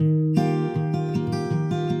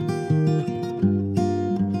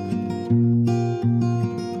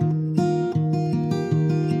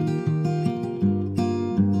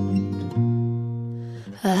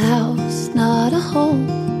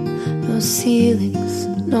ceilings,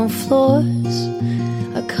 no floors,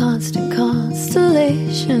 a constant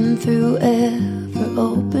constellation through ever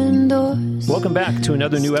open doors. Welcome back to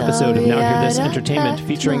another new episode of Now Hear This Entertainment,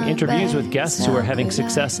 featuring interviews with guests who are having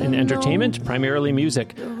success in entertainment, primarily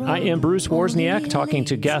music. I am Bruce Wozniak, talking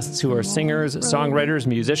to guests who are singers, songwriters,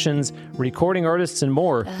 musicians, recording artists, and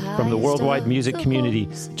more from the worldwide music community.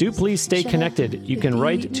 Do please stay connected. You can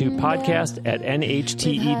write to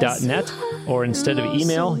podcast@nhte.net, or instead of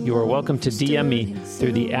email, you are welcome to DM me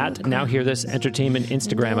through the Now Hear This Entertainment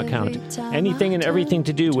Instagram account. Anything and everything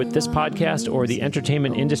to do with this podcast or the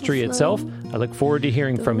entertainment industry itself, I look forward to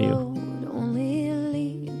hearing from you.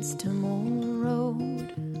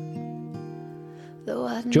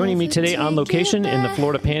 Joining me today on location in the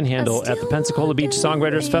Florida Panhandle at the Pensacola Beach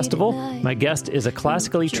Songwriters Festival, my guest is a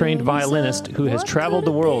classically trained violinist who has traveled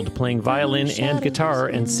the world playing violin and guitar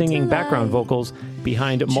and singing background vocals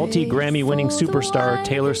behind multi-Grammy winning superstar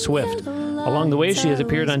Taylor Swift. Along the way, she has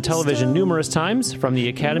appeared on television numerous times, from the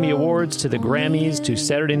Academy Awards to the Grammys to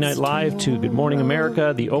Saturday Night Live to Good Morning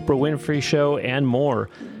America, the Oprah Winfrey Show, and more.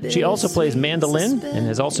 She also plays mandolin and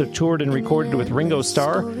has also toured and recorded with Ringo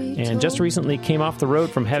Starr, and just recently came off the road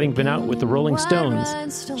from having been out with the Rolling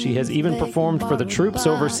Stones. She has even performed for the troops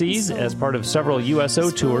overseas as part of several USO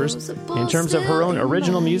tours. In terms of her own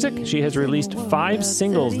original music, she has released 5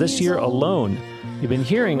 singles this year alone. You've been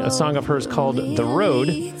hearing a song of hers called The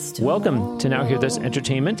Road. Welcome to Now Hear This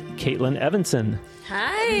Entertainment, Caitlin Evanson.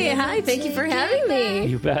 Hi, thank you for having me.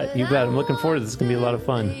 You bet. I'm looking forward to this. It's going to be a lot of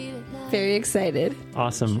fun. Very excited.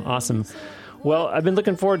 Awesome. Well, I've been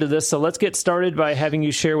looking forward to this, so let's get started by having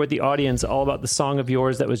you share with the audience all about the song of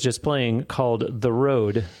yours that was just playing called The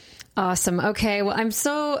Road. Awesome. Okay, well, I'm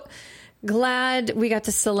so glad we got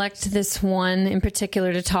to select this one in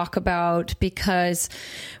particular to talk about because,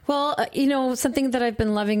 well, something that I've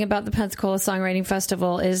been loving about the Pensacola Songwriting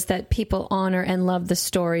Festival is that people honor and love the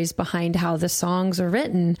stories behind how the songs are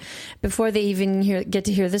written before they even get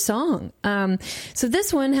to hear the song. So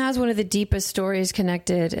this one has one of the deepest stories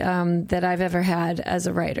connected that I've ever had as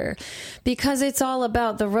a writer, because it's all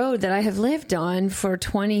about the road that I have lived on for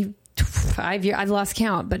 25 years. I've lost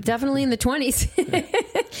count, but definitely in the 20s.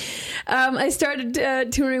 I started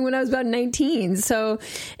touring when I was about 19. So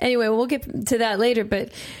anyway, we'll get to that later.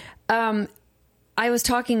 But I was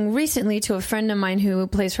talking recently to a friend of mine who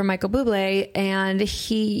plays for Michael Bublé, and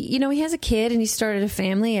he has a kid and he started a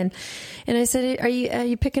family. And I said, are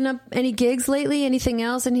you picking up any gigs lately? Anything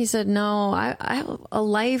else? And he said, no, I have a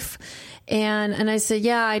life. And I said,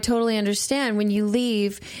 yeah, I totally understand. When you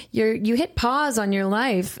leave, you hit pause on your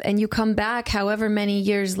life and you come back however many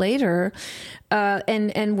years later,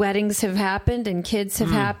 and weddings have happened and kids have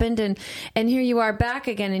happened and here you are back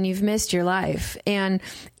again and you've missed your life. And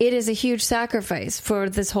it is a huge sacrifice for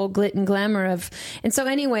this whole glit and glamour of, and so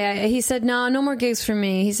anyway, he said, no more gigs for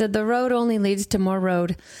me. He said, the road only leads to more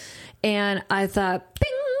road. And I thought, bing,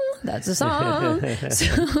 that's a song.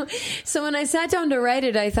 So when I sat down to write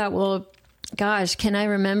it, I thought, well, gosh, can I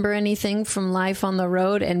remember anything from life on the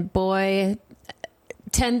road? And boy,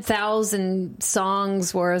 10,000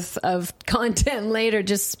 songs worth of content later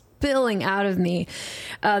just spilling out of me.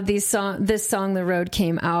 This song, The Road,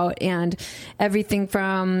 came out, and everything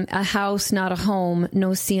from a house, not a home,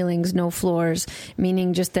 no ceilings, no floors,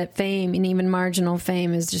 meaning just that fame, and even marginal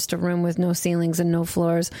fame, is just a room with no ceilings and no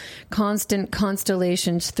floors. Constant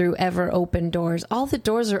constellations through ever open doors. All the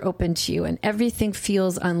doors are open to you and everything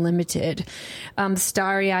feels unlimited.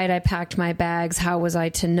 Starry-eyed, I packed my bags. How was I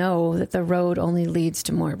to know that the road only leads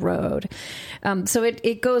to more road? So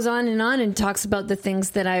it goes on and talks about the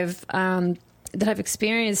things that I've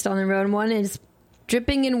experienced on the road. And one is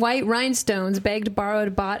dripping in white rhinestones, begged,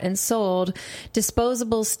 borrowed, bought, and sold,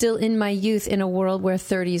 disposable still in my youth in a world where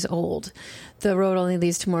 30's old. The road only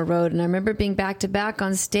leads to more road. And I remember being back to back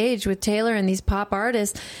on stage with Taylor and these pop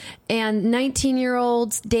artists, and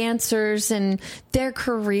 19-year-olds, dancers, and their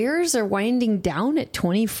careers are winding down at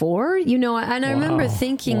 24. And I remember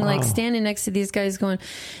thinking, like, standing next to these guys going,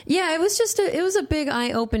 yeah, it was a big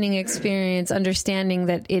eye-opening experience, understanding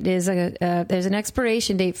that it is there's an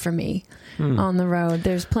expiration date for me on the road.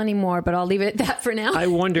 There's plenty more, but I'll leave it at that for now. I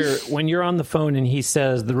wonder, when you're on the phone and he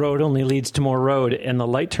says the road only leads to more road and the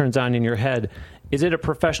light turns on in your head, is it a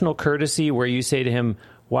professional courtessy where you say to him,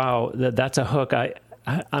 wow, that's a hook.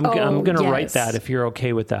 I'm going to write that if you're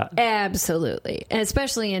okay with that. Absolutely. And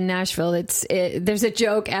especially in Nashville, there's a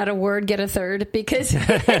joke, add a word, get a third, because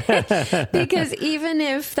even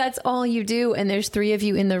if that's all you do and there's 3 of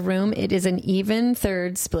you in the room, it is an even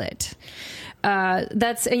third split.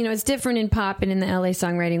 that's, it's different in pop and in the LA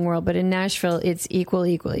songwriting world, but in Nashville, it's equal.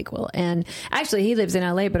 And actually, he lives in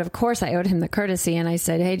LA, but of course I owed him the courtesy, and I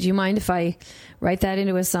said, hey, do you mind if I write that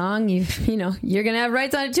into a song? You're going to have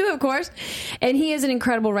rights on it too, of course. And he is an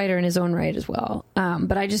incredible writer in his own right as well.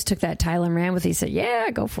 But I just took that title and ran with it. He said, yeah,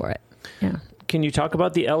 go for it. Yeah. Can you talk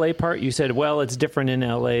about the LA part? You said, well, it's different in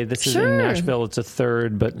LA. This is in Nashville. It's a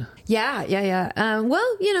third, but yeah.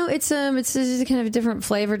 Well, it's just kind of a different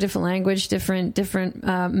flavor, different language, different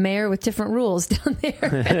mayor with different rules down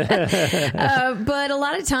there. But a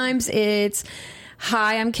lot of times it's,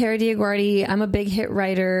 hi, I'm Cara Diaguardi. I'm a big hit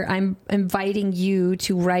writer. I'm inviting you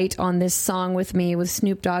to write on this song with me with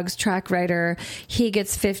Snoop Dogg's track writer. He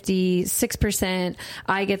gets 56%.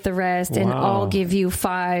 I get the rest, and I'll give you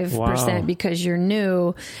 5% because you're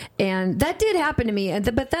new. And that did happen to me,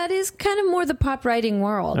 but that is kind of more the pop writing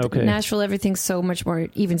world. Okay. Nashville, everything's so much more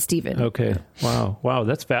even Steven. Okay. Wow.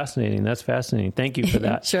 That's fascinating. Thank you for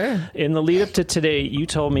that. Sure. In the lead up to today, you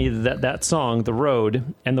told me that song, The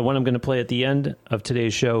Road, and the one I'm going to play at the end of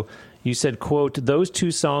today's show, you said, quote, those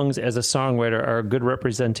two songs as a songwriter are a good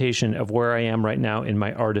representation of where I am right now in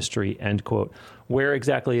my artistry, end quote. Where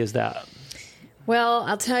exactly is that? Well,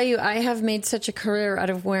 I'll tell you, I have made such a career out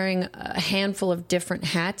of wearing a handful of different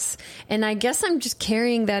hats. And I guess I'm just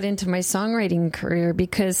carrying that into my songwriting career,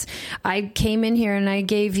 because I came in here and I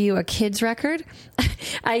gave you a kids record.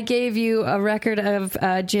 I gave you a record of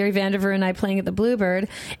Jerry Vandiver and I playing at the Bluebird.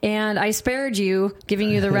 And I spared you, giving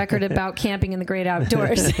you the record about camping in the great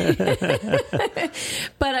outdoors.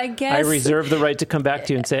 But I guess I reserve the right to come back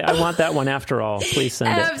to you and say, I want that one after all. Please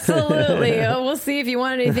send it. Absolutely. We'll see if you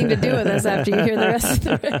want anything to do with us after you hear the rest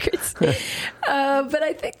of the records. But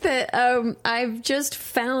I think that I've just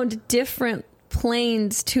found different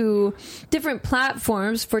planes to different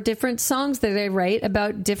platforms for different songs that I write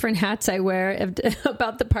about, different hats I wear,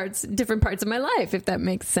 about different parts of my life, if that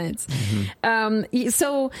makes sense. Mm-hmm.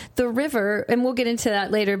 So the river, and we'll get into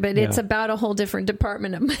that later, but it's about a whole different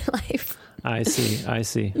department of my life. I see.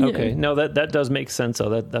 Okay. Yeah. No, that does make sense,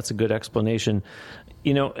 though. That's a good explanation.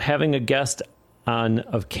 Having a guest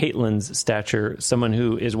of Caitlin's stature, someone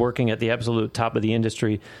who is working at the absolute top of the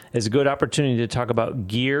industry, is a good opportunity to talk about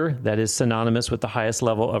gear that is synonymous with the highest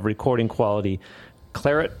level of recording quality.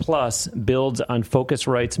 Claret Plus builds on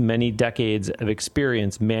Focusrite's many decades of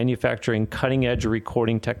experience manufacturing cutting-edge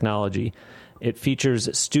recording technology. It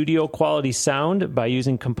features studio-quality sound by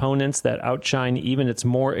using components that outshine even its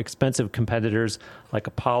more expensive competitors like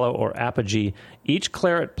Apollo or Apogee. Each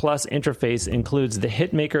Claret Plus interface includes the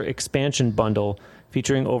Hitmaker Expansion Bundle,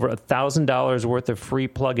 featuring over $1,000 worth of free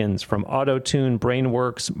plugins from Auto-Tune,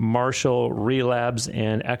 Brainworks, Marshall, Relabs,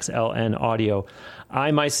 and XLN Audio.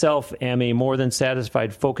 I myself am a more than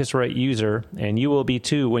satisfied Focusrite user, and you will be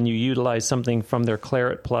too when you utilize something from their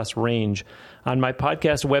Claret Plus range. On my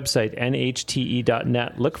podcast website,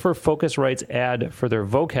 NHTE.net, look for Focusrite's ad for their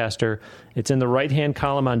Vocaster. It's in the right-hand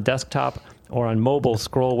column on desktop, or on mobile,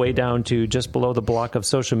 scroll way down to just below the block of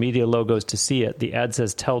social media logos to see it. The ad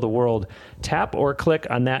says Tell the World. Tap or click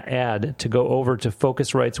on that ad to go over to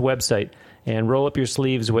Focusrite's website and roll up your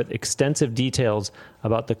sleeves with extensive details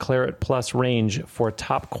about the Claret Plus range for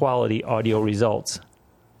top-quality audio results.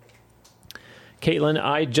 Caitlin,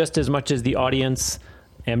 I, just as much as the audience,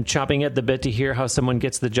 am chomping at the bit to hear how someone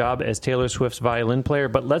gets the job as Taylor Swift's violin player,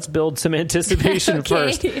 but let's build some anticipation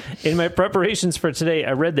first. In my preparations for today,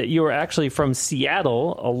 I read that you are actually from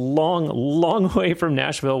Seattle, a long, long way from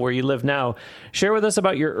Nashville, where you live now. Share with us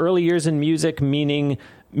about your early years in music, meaning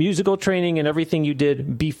musical training and everything you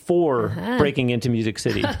did before breaking into Music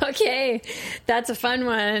City. Okay, that's a fun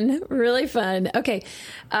one. Really fun. Okay,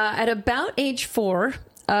 at about age 4,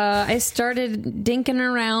 I started dinking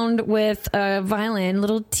around with a violin,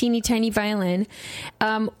 little teeny tiny violin.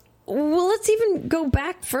 Well, let's even go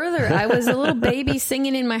back further. I was a little baby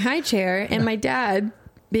singing in my high chair, and my dad,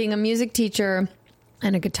 being a music teacher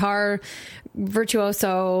and a guitar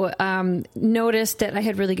virtuoso, noticed that I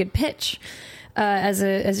had really good pitch. As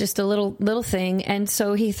just a little thing. And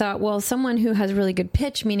so he thought, well, someone who has really good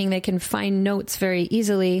pitch, meaning they can find notes very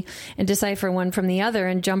easily and decipher one from the other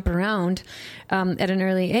and jump around at an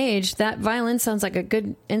early age, that violin sounds like a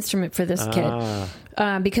good instrument for this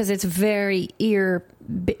kid, because it's very ear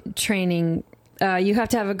training. You have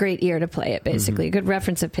to have a great ear to play it, basically, a good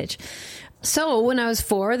reference of pitch. So when I was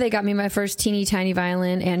 4, they got me my first teeny tiny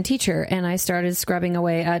violin and teacher, and I started scrubbing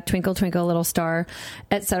away at Twinkle Twinkle Little Star,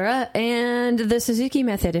 etc. And the Suzuki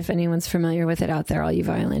method, if anyone's familiar with it out there, all you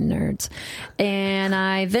violin nerds. And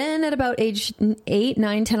I then at about age 8,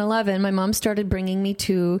 9, 10, 11, my mom started bringing me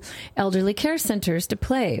to elderly care centers to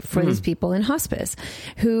play for these people in hospice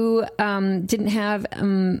who didn't have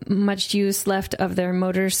much use left of their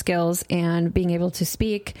motor skills and being able to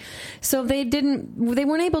speak. So they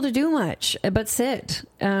weren't able to do much but sit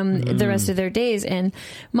the rest of their days. And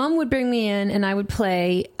Mom would bring me in and I would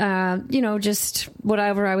play, just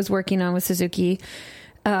whatever I was working on with Suzuki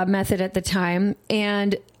method at the time.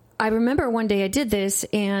 And I remember one day I did this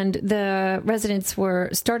and the residents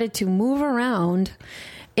started to move around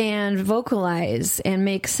and vocalize and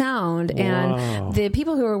make sound. Wow. And the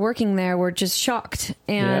people who were working there were just shocked.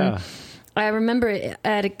 And I remember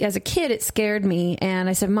as a kid, it scared me. And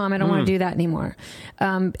I said, Mom, I don't want to do that anymore.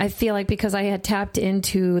 I feel like because I had tapped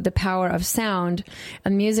into the power of sound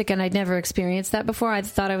and music and I'd never experienced that before, I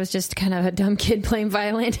thought I was just kind of a dumb kid playing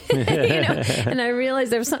violin, and I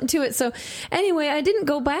realized there was something to it. So anyway, I didn't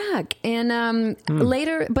go back. And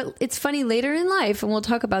later, but it's funny, later in life, and we'll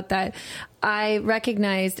talk about that, I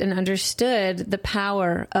recognized and understood the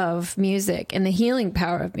power of music and the healing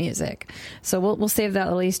power of music. So we'll save that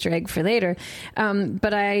little Easter egg for later.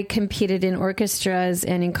 But I competed in orchestras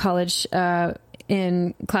and in college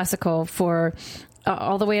in classical for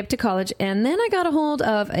all the way up to college. And then I got a hold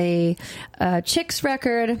of a Chicks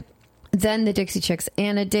record, then the Dixie Chicks,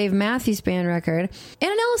 and a Dave Matthews Band record,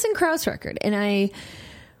 and an Alison Krauss record. And I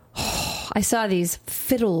saw these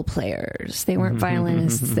fiddle players. They weren't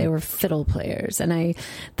violinists. They were fiddle players. And I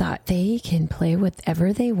thought they can play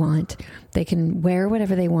whatever they want. They can wear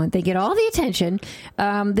whatever they want. They get all the attention.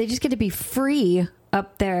 They just get to be free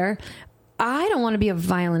up there. I don't want to be a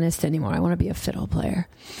violinist anymore. I want to be a fiddle player.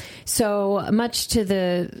 So much to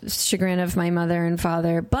the chagrin of my mother and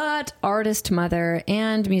father, but artist mother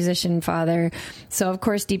and musician father. So of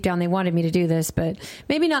course, deep down, they wanted me to do this, but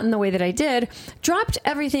maybe not in the way that I did. Dropped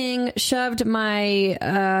everything, shoved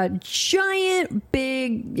my giant,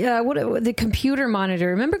 big, the computer monitor.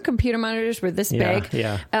 Remember computer monitors were this big?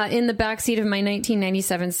 Yeah. In the backseat of my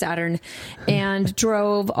 1997 Saturn and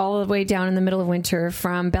drove all the way down in the middle of winter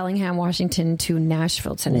from Bellingham, Washington to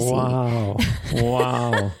Nashville, Tennessee. Wow.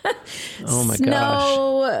 Oh my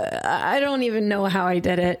gosh. I don't even know how I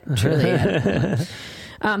did it. Truly. I don't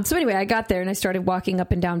know. So anyway, I got there and I started walking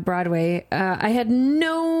up and down Broadway. I had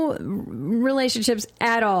no relationships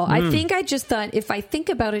at all. I think I just thought if I think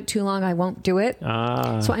about it too long, I won't do it.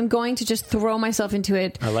 So I'm going to just throw myself into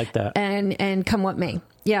it. I like that. And come what may.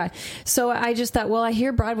 Yeah. So I just thought, well, I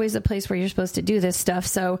hear Broadway's a place where you're supposed to do this stuff.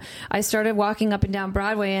 So I started walking up and down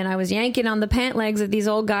Broadway and I was yanking on the pant legs of these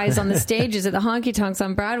old guys on the stages at the honky tonks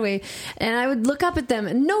on Broadway. And I would look up at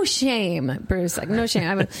them. No shame, Bruce. Like, no shame.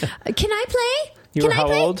 I would, can I play? You were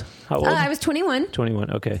how old? I was 21.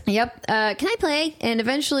 21, okay. Yep. Can I play? And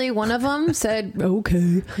eventually one of them said,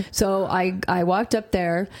 okay. So I walked up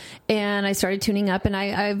there and I started tuning up and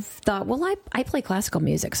I thought, well, I play classical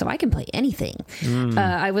music, so I can play anything.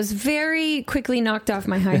 I was very quickly knocked off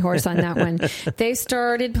my high horse on that one. They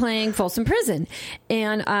started playing Folsom Prison.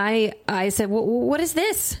 And I said, well, what is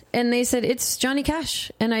this? And they said, it's Johnny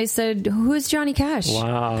Cash. And I said, who is Johnny Cash?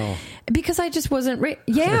 Wow. Because I just wasn't...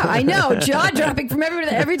 Yeah, I know. Jaw-dropping from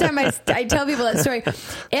every time I tell people that story.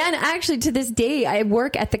 And actually, to this day, I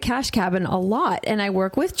work at the Cash Cabin a lot. And I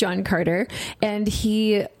work with John Carter. And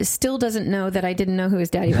he still doesn't know that I didn't know who his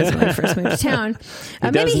daddy was when I first moved to town.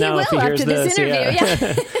 Maybe he will after this interview.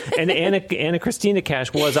 Yeah. And Anna Christina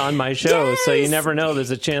Cash was on my show. So you never know.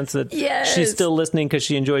 There's a chance that she's still listening because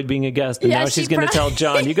she enjoyed being a guest. And now she's going to tell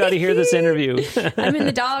John, you got to hear this interview. I'm in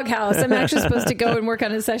the doghouse. I'm actually supposed to go and work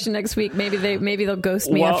on a session next week. Maybe they'll ghost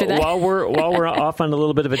me after that. While we're off on a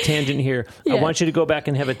little bit of a tangent here, I want you to go back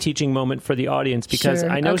and have a teaching moment for the audience because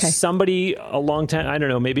I know somebody a long time, I don't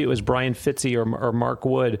know, maybe it was Brian Fitzy or Mark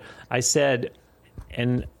Wood. I said,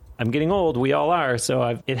 and I'm getting old, we all are,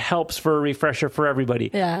 so it helps for a refresher for everybody.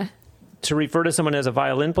 Yeah. To refer to someone as a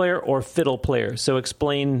violin player or fiddle player. So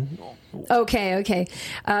explain. Okay.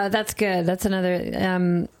 That's good. That's another,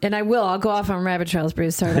 and I'll go off on rabbit trails,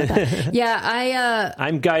 Bruce. Sorry about that. Yeah,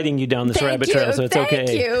 I'm guiding you down this rabbit trail, so it's okay.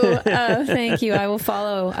 Thank you. Thank you. I will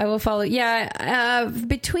follow. Yeah.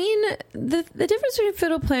 Between the difference between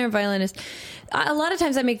fiddle player and violinist, a lot of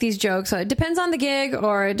times I make these jokes. It depends on the gig,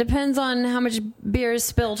 or it depends on how much beer is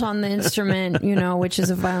spilt on the instrument, which is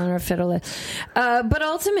a violin or a fiddle. But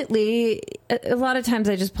ultimately, a lot of times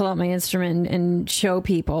I just pull out my instrument and show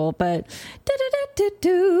people, but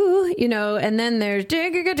and then there's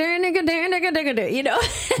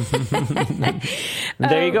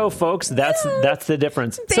There you go, folks. That's the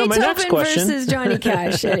difference. Beethoven so my next question versus Johnny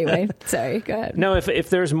Cash. Anyway, sorry, go ahead. No, if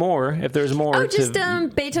there's more, just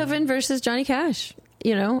Beethoven versus Johnny Cash.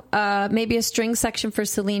 Maybe a string section for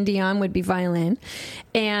Celine Dion would be violin,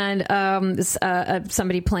 and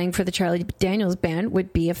somebody playing for the Charlie Daniels Band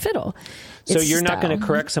would be a fiddle. So you're not going to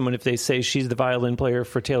correct someone if they say she's the violin player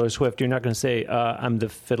for Taylor Swift. You're not going to say, I'm the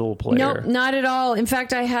fiddle player. No, not at all. In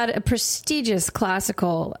fact, I had a prestigious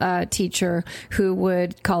classical teacher who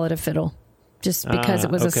would call it a fiddle just because it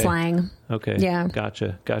was a slang. Okay. Yeah.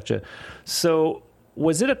 Gotcha. So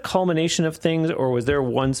was it a culmination of things, or was there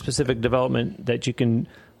one specific development that you can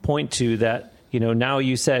point to that, now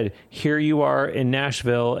you said, here you are in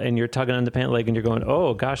Nashville and you're tugging on the pant leg and you're going,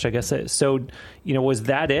 oh gosh, I guess so, was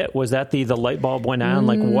that it? Was that the light bulb went on?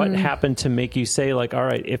 Like what happened to make you say like, all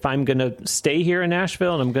right, if I'm going to stay here in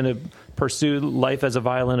Nashville and I'm going to pursue life as a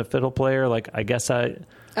violin, a fiddle player, like I guess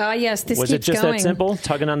yes, this was keeps it just going. that simple,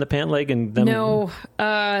 tugging on the pant leg and them? No,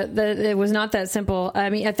 it was not that simple. I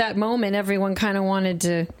mean, at that moment, everyone kind of wanted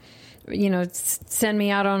to, send me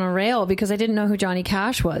out on a rail because I didn't know who Johnny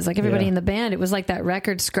Cash was. Like everybody in the band, it was like that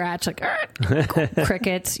record scratch, like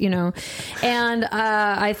crickets, And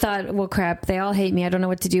I thought, well, crap, they all hate me. I don't know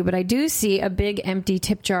what to do. But I do see a big empty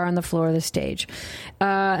tip jar on the floor of the stage.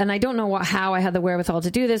 And I don't know how I had the wherewithal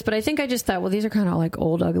to do this, but I think I just thought, well, these are kind of like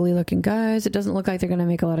old, ugly looking guys. It doesn't look like they're going to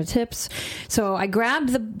make a lot of tips. So I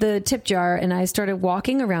grabbed the tip jar and I started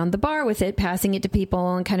walking around the bar with it, passing it to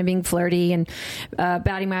people and kind of being flirty and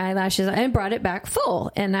batting my eyelashes. I brought it back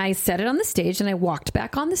full and I set it on the stage and I walked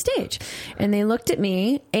back on the stage and they looked at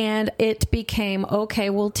me and it became, okay,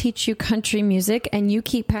 we'll teach you country music and you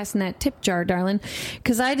keep passing that tip jar, darling.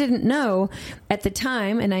 Because I didn't know at the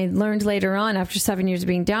time, and I learned later on after 7 years of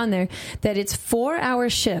being down there, that it's 4-hour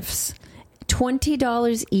shifts,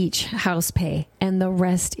 $20 each house pay, and the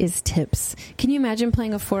rest is tips. Can you imagine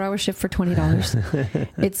playing a 4-hour shift for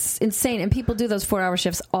 $20? It's insane. And people do those 4-hour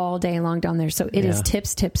shifts all day long down there. So it is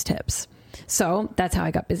tips. So that's how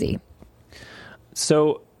I got busy.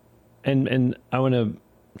 So, and I want to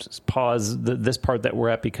just pause this part that we're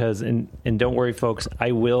at because, and don't worry, folks,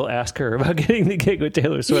 I will ask her about getting the gig with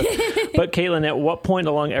Taylor Swift. But Caitlin, at what point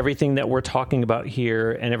along everything that we're talking about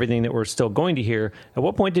here and everything that we're still going to hear, at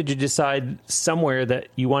what point did you decide somewhere that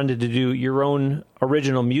you wanted to do your own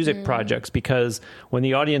original music projects? Because when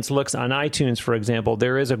the audience looks on iTunes, for example,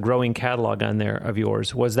 there is a growing catalog on there of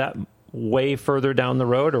yours. Was that way further down the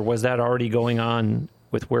road, or was that already going on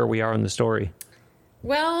with where we are in the story?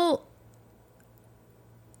 Well,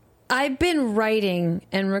 I've been writing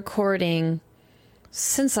and recording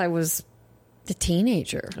since I was a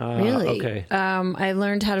teenager, really. Okay. I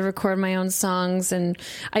learned how to record my own songs, and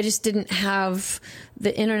I just didn't have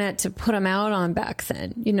the internet to put them out on back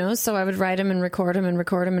then, so I would write them and record them and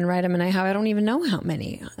record them and write them, and I don't even know how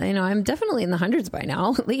many. I'm definitely in the hundreds by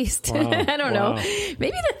now, at least. Wow. I don't know.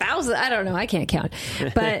 Maybe the thousands. I don't know. I can't count.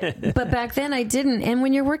 But back then I didn't. And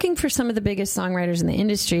when you're working for some of the biggest songwriters in the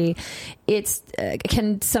industry, it's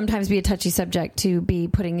can sometimes be a touchy subject to be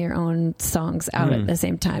putting your own songs out at the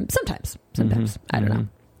same time. Sometimes. I don't know.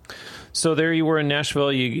 So there you were in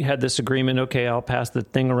Nashville. You had this agreement. Okay, I'll pass the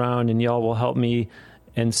thing around and y'all will help me.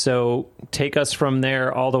 And so take us from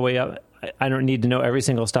there all the way up. I don't need to know every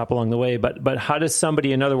single stop along the way, but how does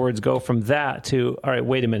somebody, in other words, go from that to, all right,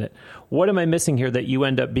 wait a minute, what am I missing here that you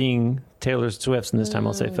end up being Taylor Swift's, and this time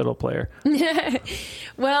I'll say fiddle player?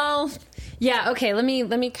 Well, yeah, okay, let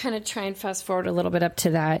me kind of try and fast forward a little bit up to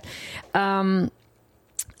that.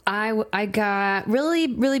 I got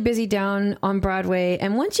really, really busy down on Broadway.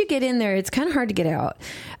 And once you get in there, it's kind of hard to get out.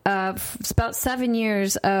 It's about 7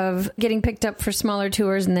 years of getting picked up for smaller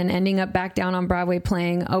tours and then ending up back down on Broadway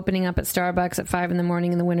playing, opening up at Starbucks at 5 a.m.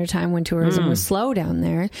 in the wintertime when tourism was slow down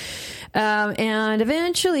there. And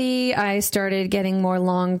eventually I started getting more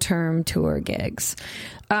long-term tour gigs.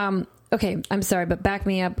 Okay, I'm sorry, but back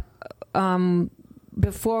me up.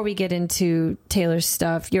 Before we get into Taylor's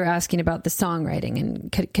stuff, you're asking about the songwriting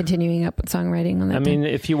and continuing up with songwriting on that. I mean,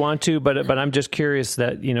 if you want to, but I'm just curious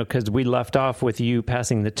that, because we left off with you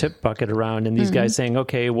passing the tip bucket around and these guys saying,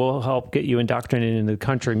 okay, we'll help get you indoctrinated in the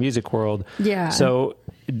country music world. Yeah. So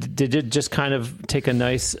did it just kind of take a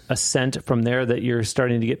nice ascent from there that you're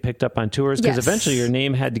starting to get picked up on tours? Because eventually your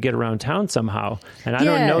name had to get around town somehow. And I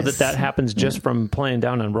don't know that happens just from playing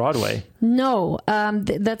down on Broadway. No,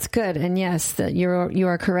 that's good. And yes, you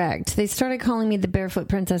are correct. They started calling me the Barefoot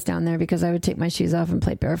Princess down there because I would take my shoes off and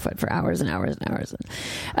play barefoot for hours and hours and hours.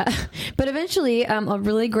 But eventually, a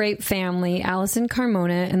really great family, Allison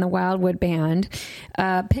Carmona and the Wildwood Band,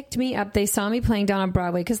 picked me up. They saw me playing down on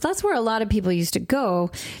Broadway because that's where a lot of people used to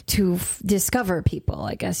go to discover people,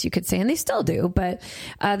 I guess you could say, and they still do. But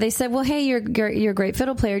they said, well, hey, you're a great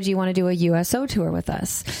fiddle player. Do you want to do a USO tour with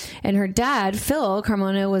us? And her dad, Phil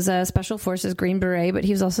Carmona, was a Special Forces Green Beret, but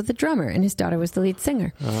he was also the drummer, and his daughter was the lead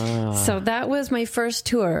singer. So that was my first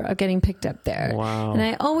tour of getting picked up there. Wow. And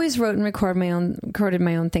I always wrote and recorded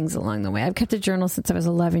my own things along the way. I've kept a journal since I was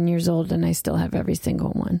 11 years old, and I still have every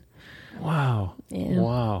single one. Wow. Yeah.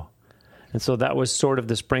 Wow. And so that was sort of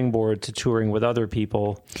the springboard to touring with other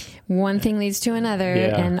people. One thing leads to another,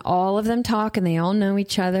 and all of them talk, and they all know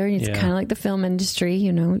each other. It's kind of like the film industry.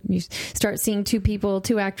 You start seeing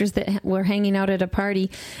two actors that were hanging out at a party,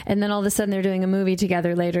 and then all of a sudden they're doing a movie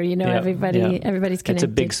together later. Everybody's connected. It's a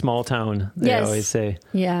big, small town, they always say.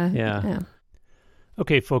 Yeah.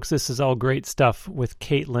 Okay, folks, this is all great stuff with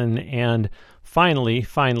Caitlin, and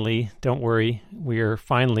finally, don't worry, we are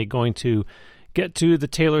finally going to get to the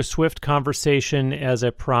Taylor Swift conversation as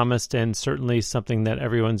I promised, and certainly something that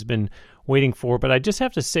everyone's been waiting for. But I just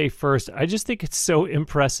have to say first, I just think it's so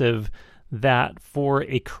impressive that for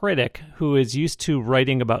a critic who is used to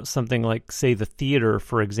writing about something like, say, the theater,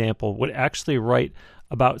 for example, would actually write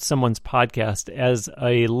about someone's podcast. As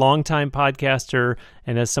a longtime podcaster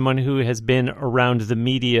and as someone who has been around the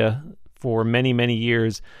media for many, many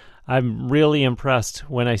years, I'm really impressed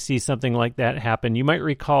when I see something like that happen. You might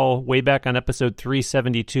recall way back on episode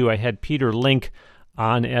 372, I had Peter Link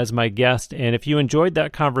on as my guest. And if you enjoyed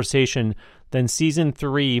that conversation, then season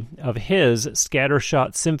 3 of his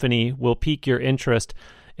Scattershot Symphony will pique your interest.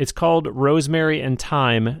 It's called Rosemary and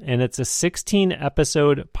Thyme, and it's a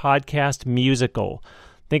 16-episode podcast musical.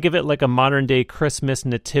 Think of it like a modern-day Christmas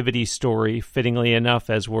nativity story, fittingly enough,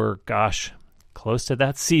 as we're, close to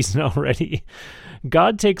that season already.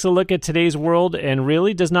 God takes a look at today's world and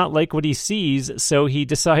really does not like what he sees, so he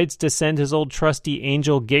decides to send his old trusty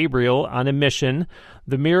angel Gabriel on a mission.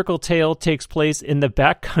 The miracle tale takes place in the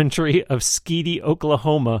backcountry of Skeety,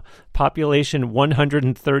 Oklahoma, population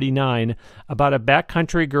 139, about a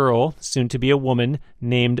backcountry girl, soon to be a woman,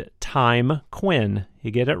 named Thyme Quinn.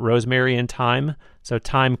 You get it? Rosemary and Thyme? So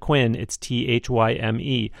Thyme Quinn, it's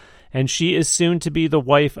Thyme. And she is soon to be the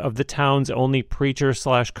wife of the town's only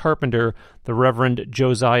preacher/carpenter, the Reverend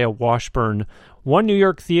Josiah Washburn. One New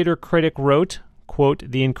York theater critic wrote, quote,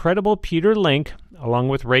 "The incredible Peter Link, along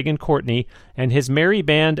with Reagan Courtney, and his merry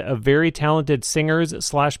band of very talented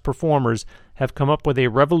singers/performers have come up with a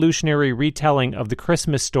revolutionary retelling of the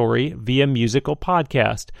Christmas story via musical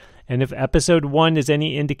podcast. And if episode 1 is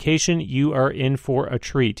any indication, you are in for a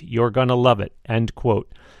treat. You're gonna love it," end quote.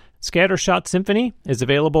 Scattershot Symphony is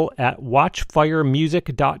available at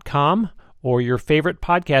watchfiremusic.com or your favorite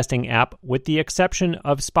podcasting app, with the exception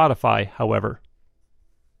of Spotify, however.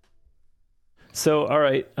 So, all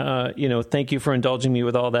right, thank you for indulging me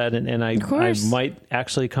with all that, and I might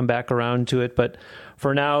actually come back around to it, but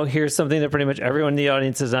for now, here's something that pretty much everyone in the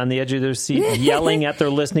audience is on the edge of their seat yelling at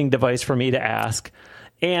their listening device for me to ask.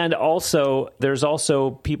 And also, there's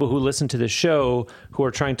also people who listen to the show who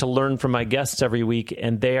are trying to learn from my guests every week,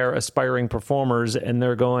 and they are aspiring performers, and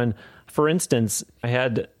they're going, for instance, I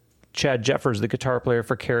had Chad Jeffers, the guitar player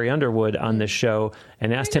for Carrie Underwood, on this show,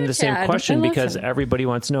 and asked him the same question because everybody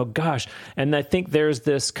wants to know, and I think there's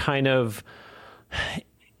this kind of,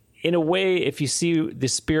 in a way, if you see the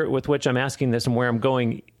spirit with which I'm asking this and where I'm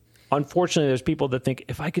going, unfortunately, there's people that think,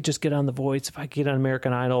 if I could just get on The Voice, if I could get on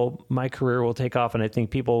American Idol, my career will take off. And I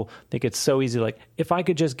think people think it's so easy. Like, if I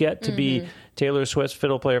could just get to be Taylor Swift's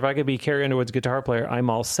fiddle player, if I could be Carrie Underwood's guitar player, I'm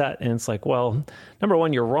all set. And it's like, well, number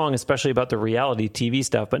one, you're wrong, especially about the reality TV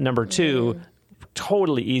stuff. But number two,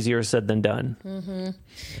 totally easier said than done. Mm-hmm.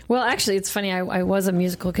 Well, actually, it's funny. I was a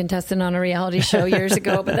musical contestant on a reality show years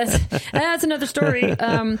ago, but that's another story.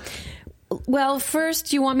 Well, first,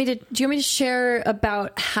 do you want me to share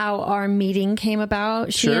about how our meeting came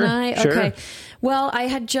about, she and I? Sure. Okay. Well, I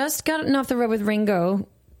had just gotten off the road with Ringo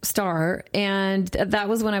Starr, and that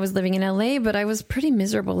was when I was living in LA, but I was pretty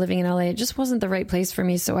miserable living in LA. It just wasn't the right place for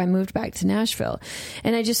me, so I moved back to Nashville,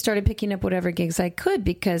 and I just started picking up whatever gigs I could,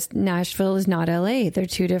 because Nashville is not LA. They're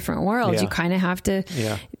two different worlds. Yeah. You kind of have to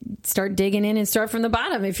start digging in and start from the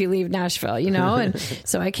bottom if you leave Nashville, and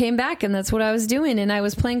so I came back, and that's what I was doing, and I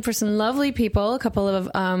was playing for some lovely people, a couple of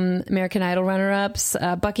American Idol runner-ups,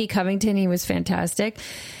 Bucky Covington, he was fantastic.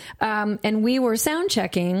 And we were sound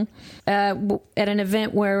checking at an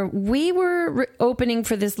event where we were opening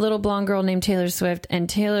for this little blonde girl named Taylor Swift, and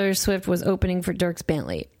Taylor Swift was opening for Dierks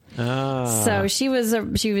Bentley. So she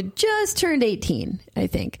had just turned 18, I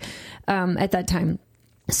think, at that time.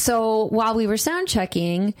 So while we were sound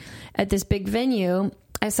checking at this big venue,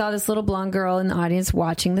 I saw this little blonde girl in the audience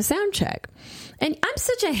watching the sound check. And I'm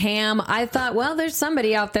such a ham. I thought, well, there's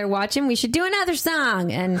somebody out there watching. We should do another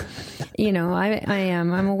song. And, I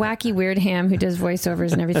am. I'm a wacky, weird ham who does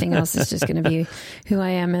voiceovers, and everything else is just going to be who I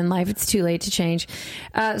am in life. It's too late to change.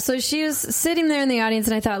 So she was sitting there in the audience,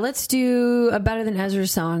 and I thought, let's do a Better Than Ezra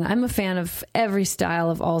song. I'm a fan of every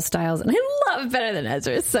style, of all styles, and I love Better Than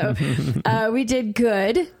Ezra. So we did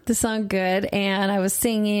Good, the song Good, and I was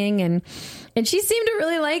singing, and she seemed to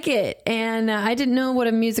really like it. And I didn't know what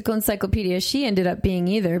a musical encyclopedia she ended up being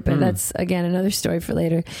either, but that's, again, another story for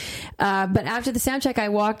later. But after the sound check, I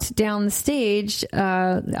walked down the stage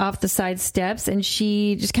off the side steps, and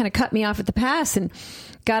she just kind of cut me off at the pass and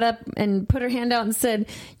got up and put her hand out and said,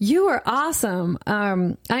 "You are awesome.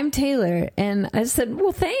 I'm Taylor." And I said,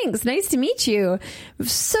 "Well, thanks. Nice to meet you."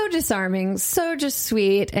 So disarming, so just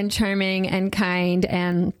sweet and charming and kind,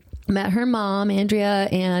 and met her mom, Andrea,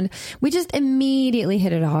 and we just immediately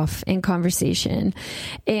hit it off in conversation.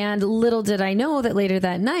 And little did I know that later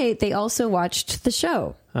that night, they also watched the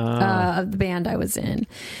show of the band I was in.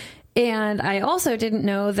 And I also didn't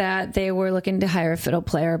know that they were looking to hire a fiddle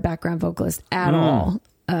player, background vocalist at all.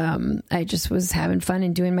 I just was having fun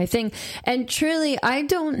and doing my thing. And truly, I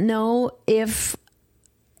don't know if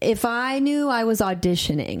I knew I was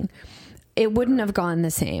auditioning, it wouldn't have gone the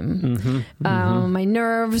same. My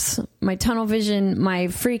nerves, my tunnel vision, my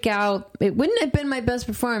freak out, it wouldn't have been my best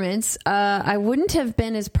performance. I wouldn't have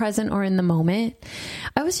been as present or in the moment.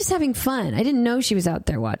 I was just having fun. I didn't know she was out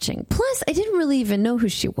there watching. Plus, I didn't really even know who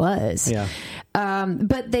she was. Yeah.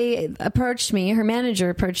 But they approached me, her manager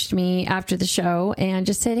approached me after the show and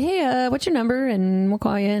just said, "Hey, what's your number? And we'll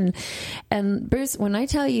call you." And Bruce, when I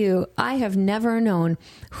tell you, I have never known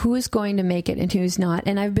who is going to make it and who's not.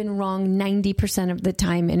 And I've been wrong 90% of the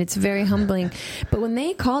time. And it's very humbling. But when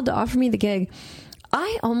they called to offer me the gig,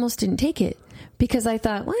 I almost didn't take it, because I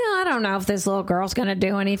thought, well, I don't know if this little girl's going to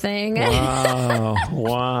do anything.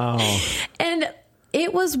 Wow. And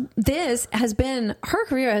her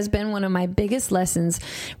career has been one of my biggest lessons,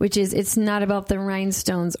 which is it's not about the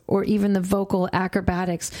rhinestones or even the vocal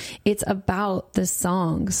acrobatics. It's about the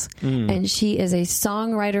songs. And she is a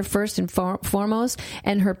songwriter first and foremost,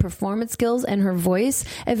 and her performance skills and her voice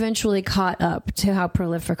eventually caught up to how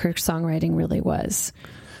prolific her songwriting really was.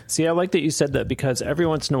 See, I like that you said that, because every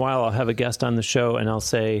once in a while I'll have a guest on the show and I'll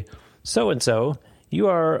say, so-and-so, you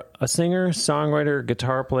are a singer, songwriter,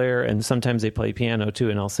 guitar player, and sometimes they play piano too.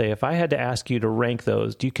 And I'll say, if I had to ask you to rank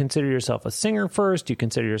those, do you consider yourself a singer first? Do you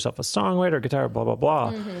consider yourself a songwriter, guitar, blah, blah,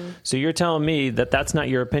 blah? So you're telling me that that's not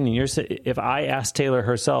your opinion. If I asked Taylor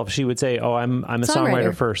herself, she would say, "Oh, I'm a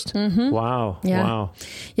songwriter first." Wow. Yeah. Wow.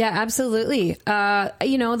 Yeah, absolutely.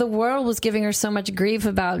 The world was giving her so much grief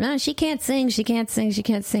about, no, she can't sing, she can't sing, she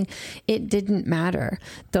can't sing. It didn't matter.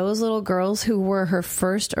 Those little girls who were her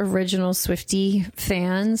first original Swiftie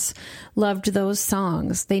fans loved those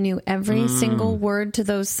songs. They knew every single word to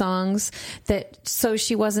those songs. So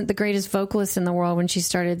she wasn't the greatest vocalist in the world when she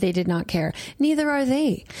started. They did not care. Neither are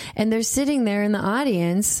they. And they're sitting there in the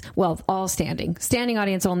audience, well, all standing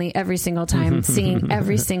audience only every single time, singing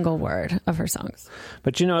every single word of her songs.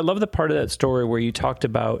 But I love the part of that story where you talked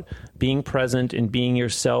about being present and being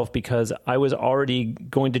yourself, because I was already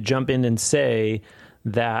going to jump in and say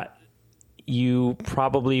that you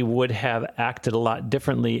probably would have acted a lot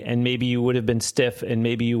differently, and maybe you would have been stiff, and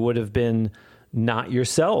maybe you would have been not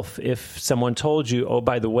yourself if someone told you, "Oh,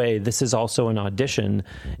 by the way, this is also an audition."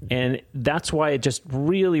 And that's why it just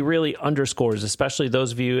really, really underscores, especially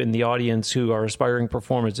those of you in the audience who are aspiring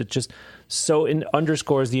performers, it just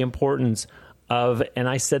underscores the importance of, and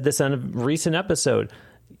I said this on a recent episode,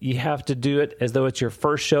 you have to do it as though it's your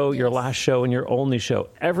first show, your last show, and your only show.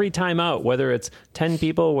 Every time out, whether it's 10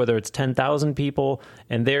 people, whether it's 10,000 people,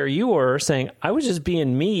 and there you were saying, "I was just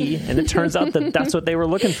being me," and it turns out that that's what they were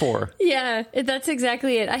looking for. Yeah, that's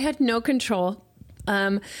exactly it. I had no control.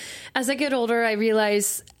 As I get older, I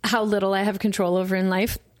realize how little I have control over in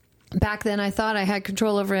life. back then I thought I had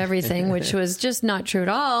control over everything, which was just not true at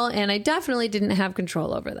all. And I definitely didn't have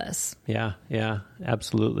control over this. Yeah,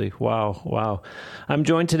 absolutely. Wow. I'm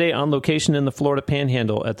joined today on location in the Florida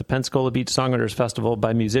Panhandle at the Pensacola Beach Songwriters Festival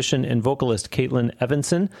by musician and vocalist Caitlin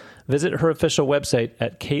Evanson. Visit her official website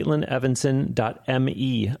at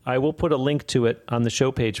CaitlinEvanson.me. I will put a link to it on the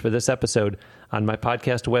show page for this episode on my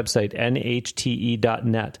podcast website,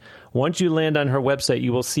 NHTE.net. Once you land on her website,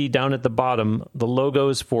 you will see down at the bottom the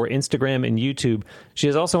logos for Instagram and YouTube. She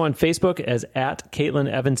is also on Facebook as @Caitlin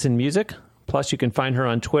Evanson Music. Plus, you can find her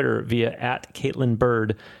on Twitter via @Caitlin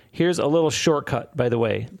Bird. Here's a little shortcut, by the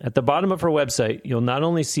way. At the bottom of her website, you'll not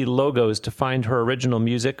only see logos to find her original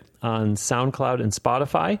music on SoundCloud and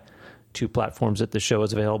Spotify, 2 platforms that the show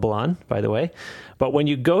is available on, by the way. But when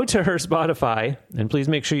you go to her Spotify, and please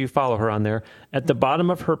make sure you follow her on there, at the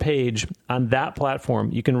bottom of her page on that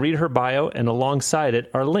platform, you can read her bio, and alongside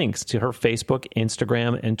it are links to her Facebook,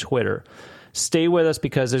 Instagram, and Twitter. Stay with us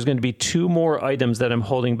because there's going to be 2 more items that I'm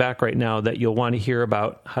holding back right now that you'll want to hear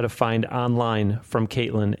about how to find online from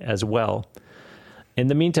Caitlin as well. In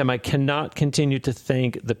the meantime, I cannot continue to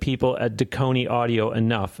thank the people at Deconi Audio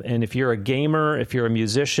enough. And if you're a gamer, if you're a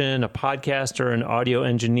musician, a podcaster, an audio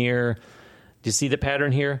engineer, do you see the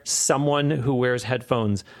pattern here? Someone who wears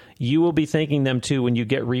headphones. You will be thanking them too when you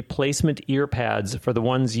get replacement ear pads for the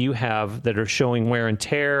ones you have that are showing wear and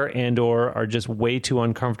tear and or are just way too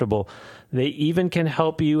uncomfortable. They even can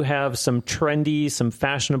help you have some trendy, some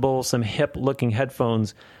fashionable, some hip-looking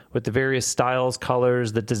headphones with the various styles,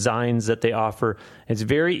 colors, the designs that they offer. It's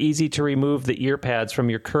very easy to remove the ear pads from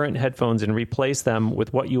your current headphones and replace them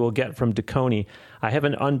with what you will get from Deconi. I have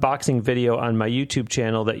an unboxing video on my YouTube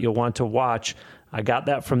channel that you'll want to watch. I got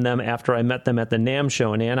that from them after I met them at the NAMM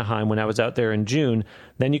show in Anaheim when I was out there in June.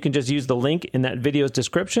 Then you can just use the link in that video's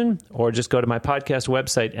description or just go to my podcast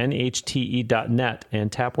website, NHTE.net,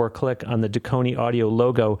 and tap or click on the Deconi Audio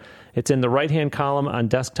logo. It's in the right-hand column on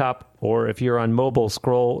desktop, or if you're on mobile,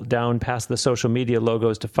 scroll down past the social media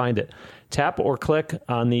logos to find it. Tap or click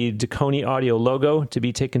on the Deconi Audio logo to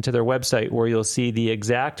be taken to their website where you'll see the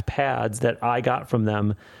exact pads that I got from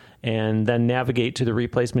them, and then navigate to the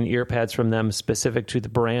replacement ear pads from them specific to the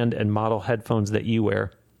brand and model headphones that you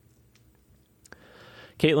wear.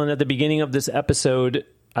 Caitlin, at the beginning of this episode,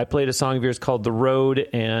 I played a song of yours called The Road,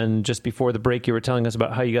 and just before the break, you were telling us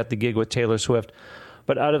about how you got the gig with Taylor Swift.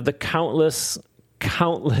 But out of the countless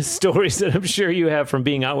stories that I'm sure you have from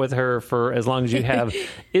being out with her for as long as you have,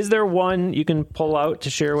 is there one you can pull out to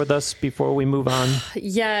share with us before we move on?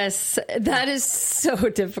 Yes, that is so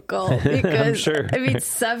difficult because I'm sure.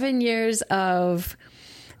 7 years of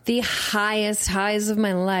the highest highs of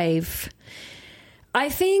my life. I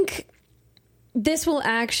think this will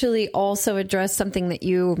actually also address something that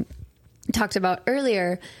you talked about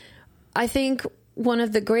earlier. I think one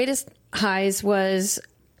of the greatest highs was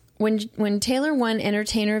when Taylor won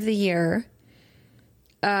Entertainer of the Year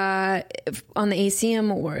on the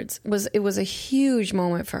ACM Awards. It was a huge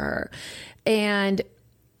moment for her. And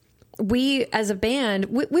we, as a band,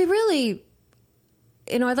 we really,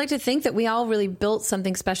 I'd like to think that we all really built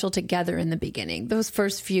something special together in the beginning. Those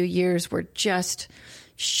first few years were just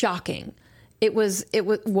shocking. It was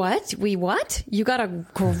what? You got a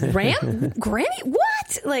Grammy?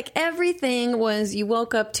 What? Like everything was, you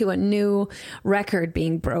woke up to a new record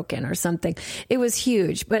being broken or something. It was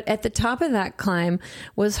huge. But at the top of that climb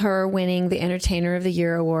was her winning the Entertainer of the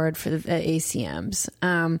Year award for the ACMs.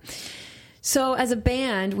 So as a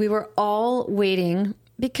band, we were all waiting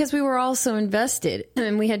because we were all so invested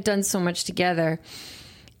and we had done so much together.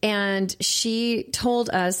 And she told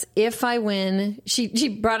us, if I win, she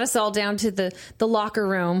brought us all down to the locker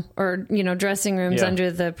room or, dressing rooms under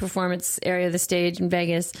the performance area of the stage in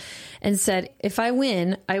Vegas and said, if I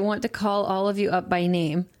win, I want to call all of you up by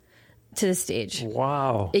name to the stage.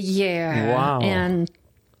 Wow. Yeah. Wow. And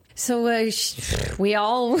so we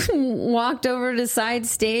all walked over to side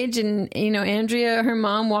stage and, Andrea, her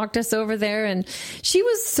mom, walked us over there. And she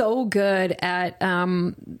was so good at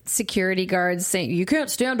security guards saying, you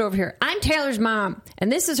can't stand over here. I'm Taylor's mom,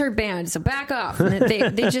 and this is her band, so back off. And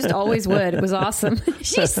they just always would. It was awesome.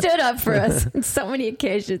 She stood up for us on so many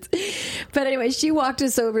occasions. But anyway, she walked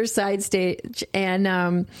us over side stage,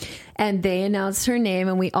 and they announced her name,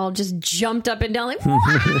 and we all just jumped up and down like,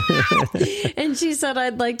 what? And she said,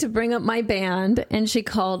 I'd like to bring up my band. And she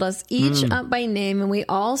called us each up by name, and we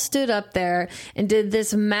all stood up there and did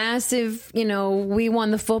this massive, we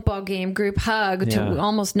won the football game group hug to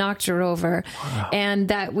almost knocked her over. Wow. And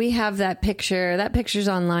that we have that picture. That picture's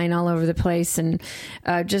online all over the place. And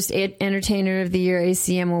just Entertainer of the Year,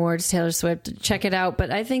 ACM Awards, Taylor Swift. Check it out.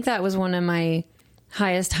 But I think that was one of my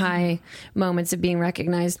highest high moments of being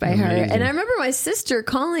recognized by her. And I remember my sister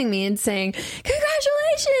calling me and saying,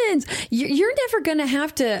 congratulations, you're never going to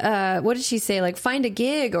have to, what did she say? Like find a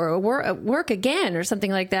gig or work again or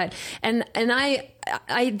something like that. And I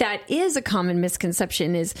that is a common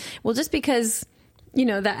misconception is, well, just because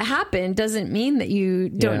that happened doesn't mean that you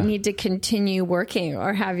don't need to continue working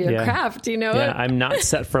or have your craft, Yeah, I'm not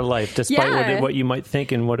set for life, despite what you might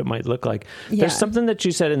think and what it might look like. There's something that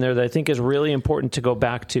you said in there that I think is really important to go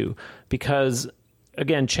back to because,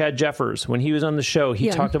 again, Chad Jeffers, when he was on the show, he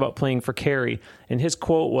talked about playing for Carrie, and his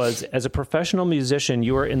quote was, as a professional musician,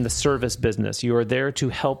 you are in the service business. You are there to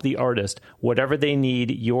help the artist. Whatever they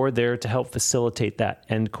need, you're there to help facilitate that,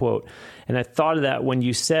 end quote. And I thought of that when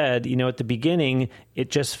you said, at the beginning, it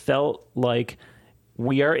just felt like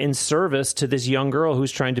we are in service to this young girl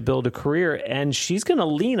who's trying to build a career, and she's going to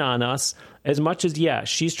lean on us as much as,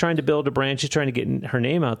 she's trying to build a brand. She's trying to get her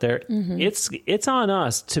name out there. Mm-hmm. It's on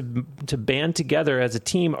us to band together as a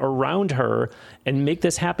team around her and make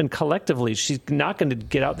this happen collectively. She's not going to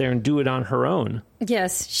get out there and do it on her own.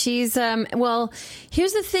 Yes, she's, well,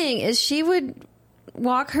 here's the thing is she would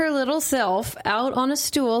walk her little self out on a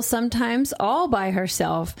stool, sometimes all by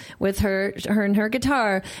herself with her and her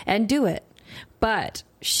guitar and do it. But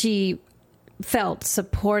she felt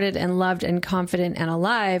supported and loved and confident and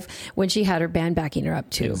alive when she had her band backing her up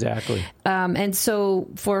too. Exactly. And so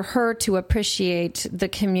for her to appreciate the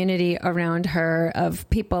community around her of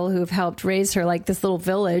people who've helped raise her, like this little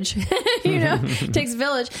village, it takes a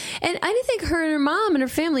village. And I think her and her mom and her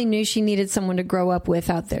family knew she needed someone to grow up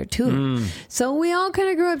with out there too. So we all kind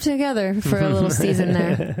of grew up together for a little season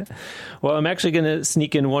there. Well, I'm actually going to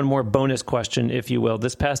sneak in one more bonus question, if you will.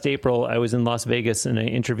 This past April, I was in Las Vegas and I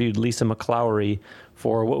interviewed Lisa McClowery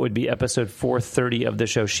for what would be episode 430 of the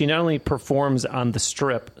show. She not only performs on the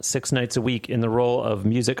Strip 6 nights a week in the role of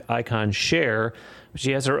music icon Cher, but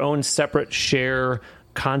she has her own separate Cher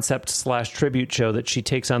concept/tribute show that she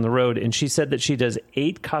takes on the road. And she said that she does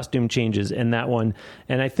 8 costume changes in that one.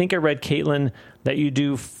 And I think I read, Caitlin, that you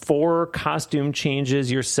do 4 costume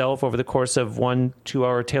changes yourself over the course of 1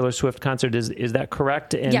 2-hour Taylor Swift concert. Is that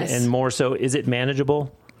correct? And, yes. And more so, is it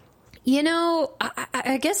manageable?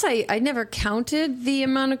 I guess I never counted the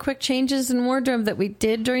amount of quick changes in wardrobe that we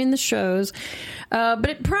did during the shows, but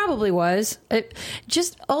it probably was.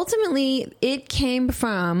 Ultimately, it came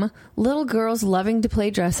from little girls loving to play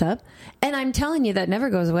dress up. And I'm telling you, that never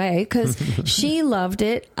goes away because she loved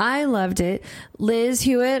it. I loved it. Liz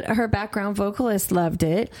Hewitt, her background vocalist, loved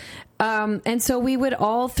it. And so we would,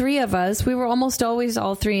 all 3 of us, we were almost always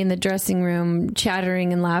all 3 in the dressing room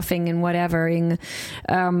chattering and laughing and whatevering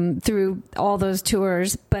through all those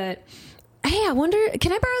tours. But hey, I wonder,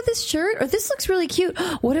 can I borrow this shirt? Or this looks really cute.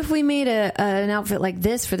 What if we made an outfit like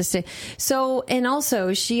this for this day? So, and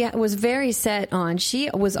also she was very set on, she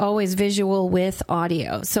was always visual with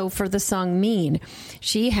audio. So for the song Mean,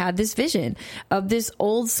 she had this vision of this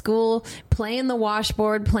old school playing the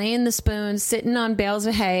washboard, playing the spoons, sitting on bales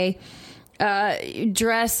of hay,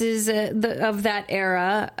 dresses of that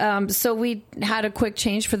era. So we had a quick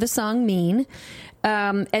change for the song Mean.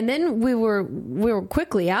 And then we were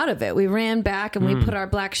quickly out of it. We ran back and we put our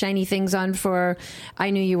black shiny things on for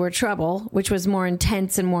I Knew You Were Trouble, which was more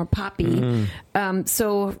intense and more poppy.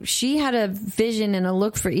 So she had a vision and a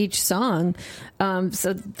look for each song.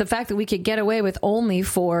 So the fact that we could get away with only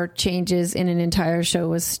 4 changes in an entire show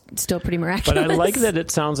was still pretty miraculous. But I like that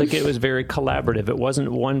it sounds like it was very collaborative. It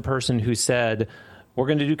wasn't one person who said, we're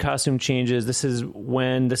going to do costume changes. This is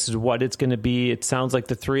what it's going to be. It sounds like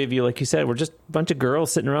the 3 of you, like you said, we're just a bunch of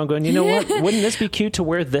girls sitting around going, you know what? Wouldn't this be cute to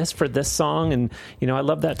wear this for this song? And, I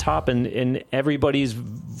love that top. And everybody's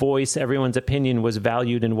voice, everyone's opinion was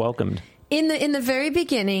valued and welcomed. In the very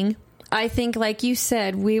beginning, I think, like you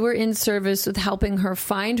said, we were in service with helping her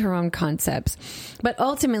find her own concepts. But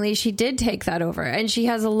ultimately, she did take that over. And she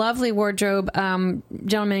has a lovely wardrobe,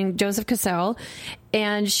 gentleman, Joseph Cassell.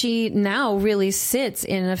 And she now really sits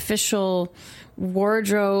in official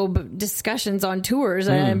wardrobe discussions on tours.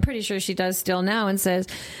 I'm pretty sure she does still now, and says,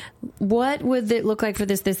 what would it look like for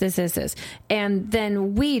this? And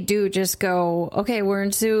then we do just go, okay, we're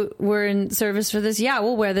in service for this. Yeah,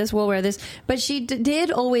 we'll wear this. But she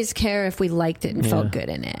did always care if we liked it and felt good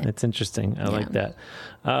in it. That's interesting. I like that.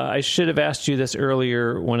 I should have asked you this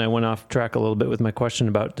earlier when I went off track a little bit with my question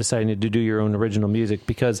about deciding to do your own original music,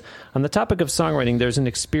 because on the topic of songwriting, there's an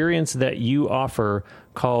experience that you offer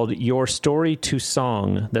called Your Story to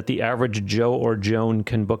Song that the average Joe or Joan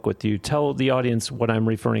can book with you. Tell the audience what I'm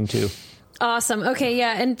referring to. Awesome. Okay,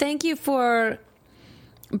 yeah, and thank you for...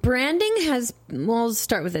 Branding has... We'll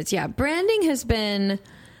start with this. Yeah, branding has been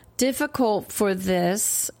difficult for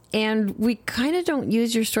this, and we kind of don't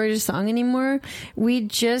use your story to song anymore. We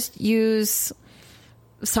just use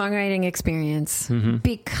songwriting experience,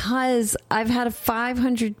 because I've had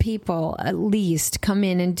 500 people at least come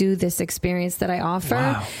in and do this experience that I offer.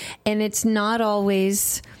 Wow. And it's not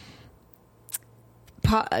always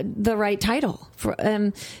the right title for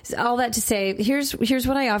all that to say. Here's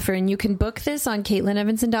what I offer, and you can book this on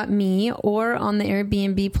CaitlinEvanson.me or on the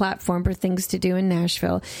Airbnb platform for things to do in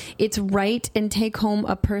Nashville. It's write and take home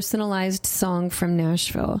a personalized song from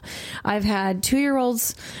Nashville. I've had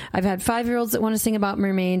 2-year-olds, I've had 5-year-olds that want to sing about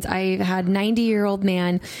mermaids. I've had 90-year-old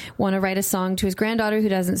man want to write a song to his granddaughter who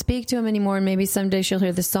doesn't speak to him anymore, and maybe someday she'll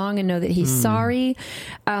hear the song and know that he's sorry.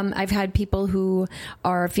 I've had people who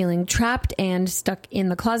are feeling trapped and stuck in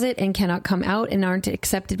the closet and cannot come out and aren't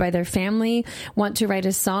accepted by their family, want to write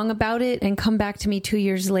a song about it and come back to me 2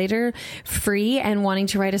 years later free and wanting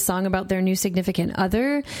to write a song about their new significant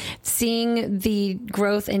other, seeing the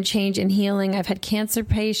growth and change and healing. I've had cancer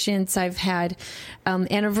patients, I've had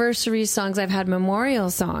anniversary songs, I've had memorial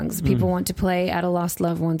songs people want to play at a lost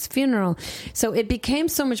loved one's funeral. So it became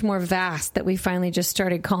so much more vast that we finally just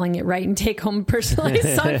started calling it Write and Take Home a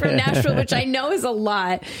Personalized Song from Nashville, which I know is a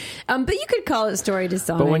lot, but you could call it Story to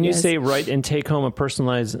Song. But when you say write and take home a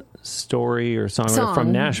personalized story or song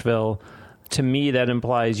from Nashville, to me, that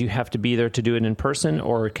implies you have to be there to do it in person,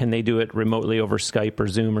 or can they do it remotely over Skype or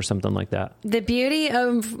Zoom or something like that? The beauty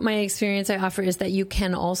of my experience I offer is that you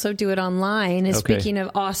can also do it online. And speaking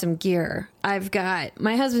of awesome gear,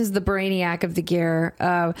 my husband's the brainiac of the gear,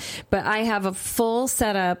 but I have a full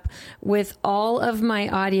setup with all of my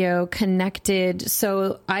audio connected.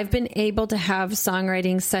 So I've been able to have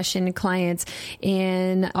songwriting session clients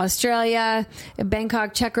in Australia,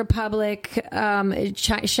 Bangkok, Czech Republic,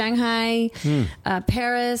 Shanghai,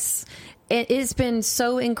 Paris. It has been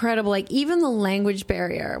so incredible. Like, even the language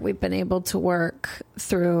barrier we've been able to work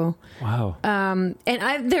through. Wow. And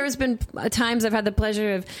there's been times I've had the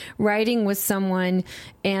pleasure of writing with someone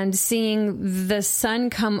and seeing the sun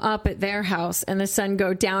come up at their house and the sun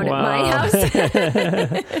go down at my house.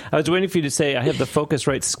 I was waiting for you to say, I have the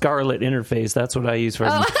Focusrite Scarlett interface. That's what I use for,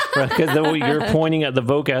 because you're pointing at the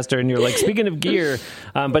Vocaster and you're like, speaking of gear.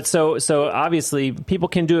 But so obviously people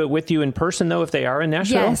can do it with you in person though, if they are in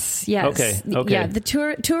Nashville? Yes. Okay. Yeah. The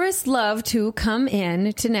tourists love to come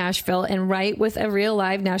in to Nashville and write with a real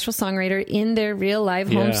live Nashville songwriter in their real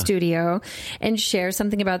live home studio and share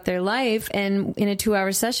something about their life. And in a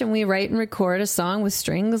 2-hour session, we write and record a song with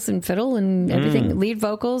strings and fiddle and everything, lead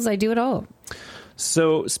vocals. I do it all.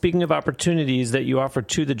 So speaking of opportunities that you offer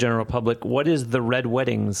to the general public, what is the Red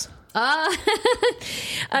Weddings?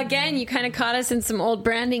 Again, you kind of caught us in some old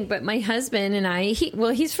branding, but my husband and I,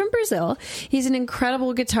 he's from Brazil. He's an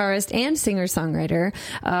incredible guitarist and singer-songwriter,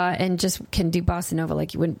 and just can do bossa nova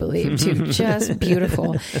like you wouldn't believe, too. Just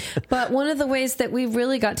beautiful. But one of the ways that we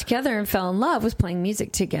really got together and fell in love was playing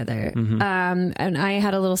music together. And I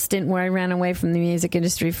had a little stint where I ran away from the music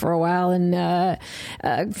industry for a while, and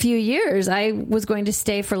a few years. I was going to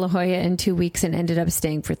stay for La Jolla in 2 weeks and ended up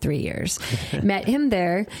staying for 3 years. Met him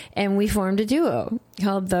there, and we formed a duo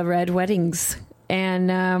called the Red Weddings.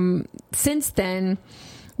 And since then,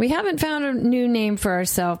 we haven't found a new name for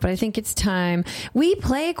ourselves, but I think it's time. We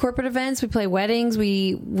play corporate events. We play weddings.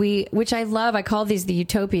 Which I love. I call these the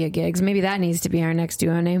Utopia gigs. Maybe that needs to be our next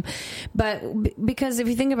duo name. But because if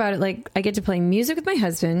you think about it, like, I get to play music with my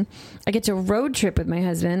husband. I get to road trip with my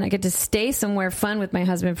husband. I get to stay somewhere fun with my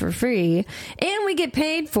husband for free. And we get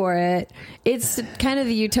paid for it. It's kind of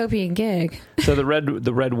the utopian gig. So the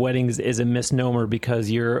Red Weddings is a misnomer because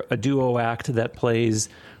you're a duo act that plays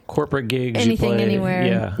corporate gigs. Anything,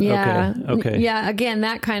 anywhere. Yeah. Okay. Yeah. Again,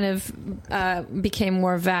 that kind of became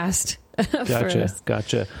more vast.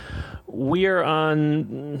 Gotcha. We are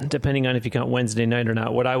on, depending on if you count Wednesday night or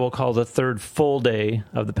not, what I will call the third full day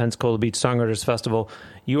of the Pensacola Beach Songwriters Festival.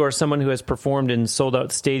 You are someone who has performed in sold-out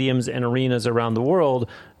stadiums and arenas around the world.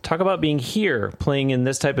 Talk about being here, playing in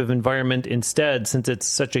this type of environment instead, since it's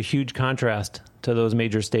such a huge contrast to those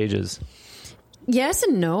major stages. Yes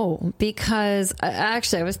and no, because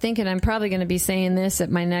actually I was thinking I'm probably going to be saying this at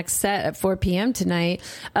my next set at 4 p.m. tonight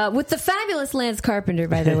with the fabulous Lance Carpenter,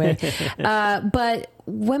 by the way. But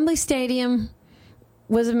Wembley Stadium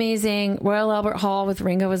was amazing. Royal Albert Hall with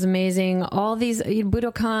Ringo was amazing. All these,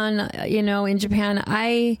 Budokan, in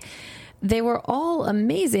Japan, they were all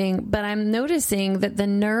amazing, but I'm noticing that the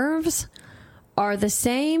nerves are the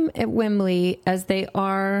same at Wembley as they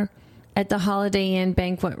are at the Holiday Inn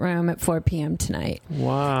banquet room at 4 p.m. tonight.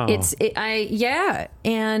 Wow.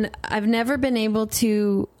 And I've never been able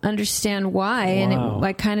to understand why. Wow. And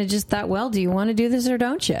I kind of just thought, well, do you want to do this or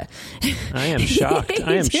don't you? I am shocked.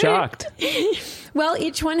 I am shocked. Well,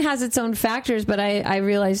 each one has its own factors, but I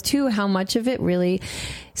realize too how much of it really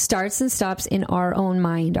starts and stops in our own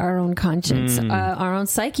mind, our own conscience, our own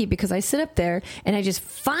psyche, because I sit up there and I just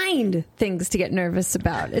find things to get nervous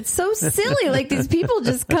about. It's so silly. Like, these people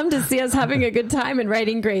just come to see us having a good time and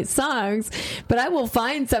writing great songs, but I will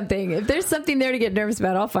find something. If there's something there to get nervous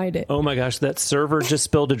about, I'll find it. Oh my gosh, that server just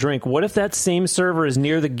spilled a drink. What if that same server is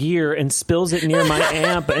near the gear and spills it near my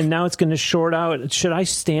amp and now it's going to short out? Should I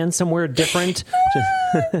stand somewhere different?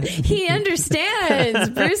 He understands.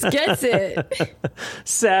 Bruce gets it.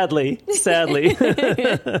 Sadly.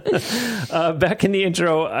 Back in the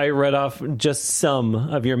intro, I read off just some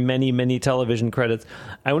of your many, many television credits.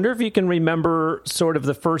 I wonder if you can remember sort of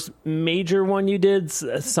the first major one you did,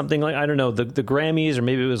 something like, I don't know, the Grammys, or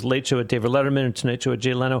maybe it was Late Show with David Letterman or Tonight Show with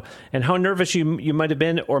Jay Leno, and how nervous you might have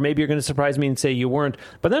been, or maybe you're going to surprise me and say you weren't.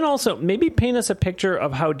 But then also maybe paint us a picture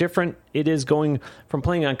of how different it is going from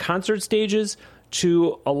playing on concert stages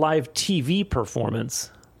to a live TV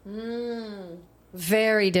performance.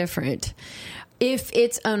 Very different. If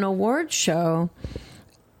it's an award show,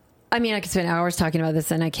 I mean, I could spend hours talking about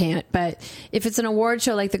this and I can't, but if it's an award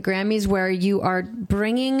show like the Grammys, where you are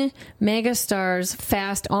bringing megastars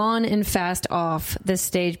fast on and fast off the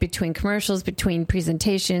stage between commercials, between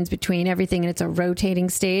presentations, between everything, and it's a rotating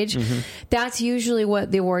stage, that's usually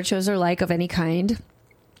what the award shows are like of any kind.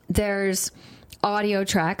 There's audio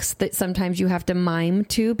tracks that sometimes you have to mime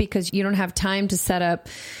to because you don't have time to set up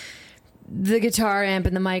the guitar amp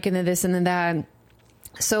and the mic and the this and the that.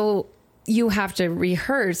 So you have to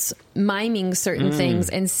rehearse miming certain things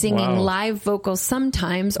and singing live vocals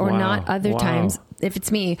sometimes, or not other times. If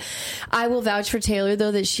it's me, I will vouch for Taylor,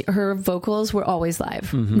 though, that her vocals were always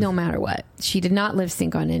live, no matter what. She did not lip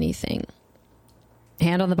sync on anything.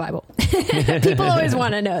 Hand on the Bible. People always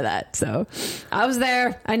want to know that. So I was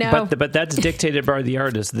there. I know. But that's dictated by the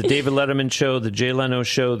artist. The David Letterman show, the Jay Leno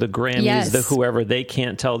show, the Grammys, the whoever, they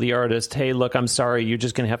can't tell the artist, hey, look, I'm sorry, you're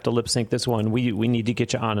just going to have to lip sync this one. We need to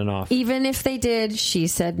get you on and off. Even if they did, she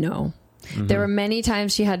said no. There were many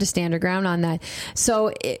times she had to stand her ground on that.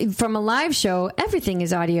 So from a live show, everything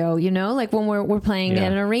is audio, you know, like when we're playing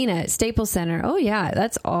at an arena at Staples Center. Oh, yeah,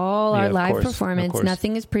 that's all our live performance.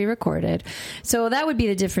 Nothing is pre-recorded. So that would be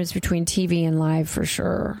the difference between TV and live for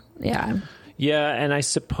sure. Yeah. Yeah, and I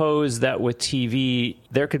suppose that with TV,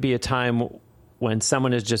 there could be a time when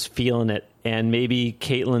someone is just feeling it, and maybe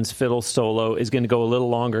Caitlin's fiddle solo is going to go a little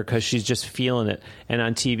longer because she's just feeling it. And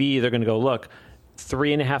on TV, they're going to go, look,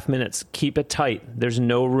 3.5 minutes. Keep it tight. There's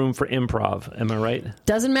no room for improv. Am I right?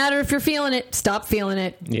 Doesn't matter if you're feeling it. Stop feeling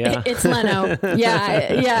it. Yeah. It's Leno.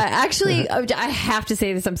 Yeah. Actually, I have to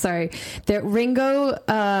say this. I'm sorry. That Ringo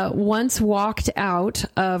once walked out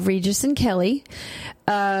of Regis and Kelly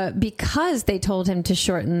because they told him to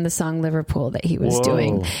shorten the song Liverpool that he was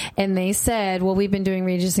doing. And they said, well, we've been doing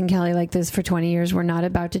Regis and Kelly like this for 20 years. We're not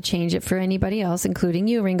about to change it for anybody else, including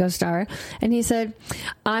you, Ringo Starr. And he said,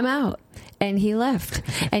 I'm out. And he left,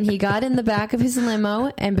 and he got in the back of his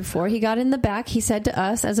limo. And before he got in the back, he said to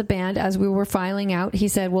us as a band, as we were filing out, he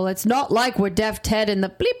said, well, it's not like we're Def Ted and the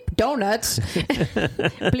Bleep Donuts.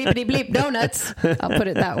 Bleepity bleep donuts. I'll put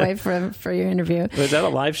it that way for your interview. Was that a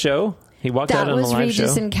live show? He walked out on a live show? That was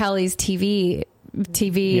Regis and Kelly's TV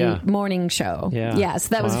morning show. Yeah, so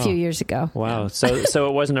that was a few years ago. Wow. So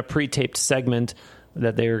it wasn't a pre-taped segment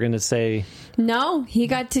that they were going to say. No, he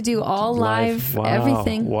got to do all live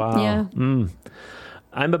everything. Wow. Yeah.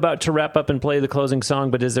 I'm about to wrap up and play the closing song,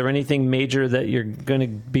 but is there anything major that you're going to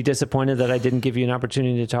be disappointed that I didn't give you an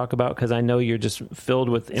opportunity to talk about? Because I know you're just filled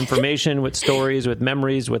with information, with stories, with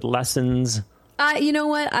memories, with lessons. You know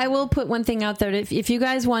what? I will put one thing out there. If you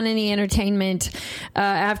guys want any entertainment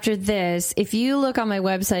after this, if you look on my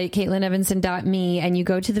website, CaitlinEvanson.me, and you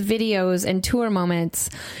go to the videos and tour moments,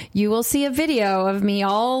 you will see a video of me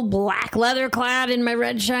all black leather clad in my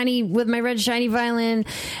red shiny violin.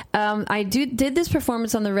 I did this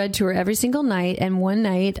performance on the Red Tour every single night, and one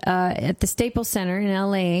night at the Staples Center in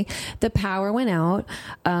LA, the power went out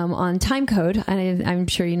on time code. I'm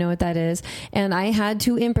sure you know what that is. And I had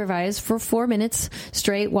to improvise for 4 minutes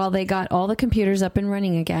straight while they got all the computers up and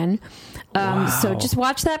running again. So just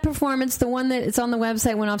watch that performance. The one that it's on the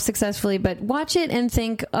website went off successfully, but watch it and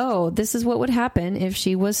think, oh, this is what would happen if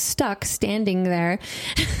she was stuck standing there,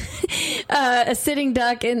 a sitting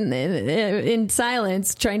duck in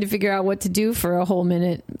silence, trying to figure out what to do for a whole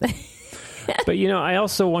minute. But, I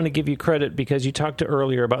also want to give you credit because you talked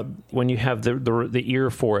earlier about when you have the ear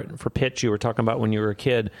for it, for pitch, you were talking about when you were a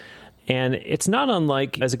kid. And it's not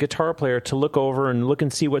unlike, as a guitar player, to look over and look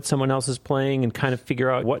and see what someone else is playing and kind of figure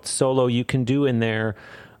out what solo you can do in there.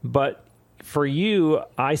 But for you,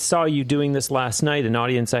 I saw you doing this last night. An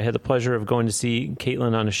audience, I had the pleasure of going to see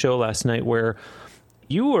Caitlin on a show last night where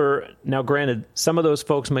you were, now granted, some of those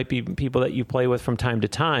folks might be people that you play with from time to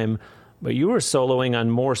time, but you were soloing on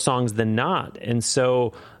more songs than not. And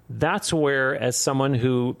so that's where, as someone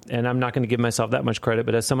who, and I'm not going to give myself that much credit,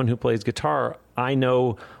 but as someone who plays guitar, I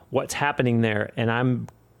know what's happening there. And I'm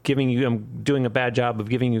doing a bad job of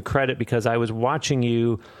giving you credit because I was watching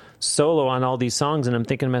you solo on all these songs and I'm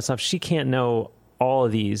thinking to myself, she can't know all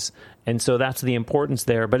of these. And so that's the importance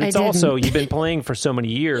there. But it's also, you've been playing for so many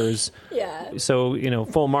years. Yeah. So,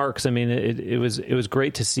 full marks. I mean, it was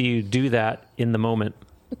great to see you do that in the moment.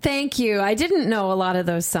 Thank you. I didn't know a lot of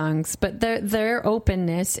those songs, but their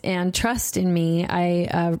openness and trust in me,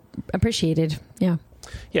 I appreciated. Yeah.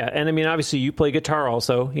 Yeah, and I mean, obviously, you play guitar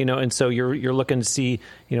also, and so you're looking to see,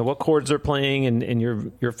 what chords they're playing, and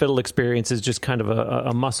your fiddle experience is just kind of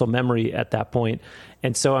a muscle memory at that point.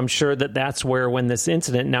 And so I'm sure that's where, when this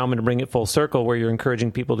incident, now I'm going to bring it full circle, where you're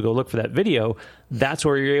encouraging people to go look for that video, that's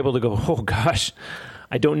where you're able to go, oh gosh,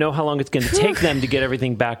 I don't know how long it's going to take them to get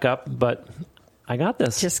everything back up, but I got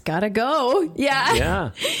this. Just gotta go. Yeah. Yeah.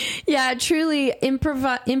 Yeah, truly,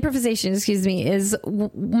 improvisation, is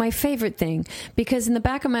my favorite thing, because in the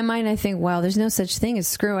back of my mind, I think, well, there's no such thing as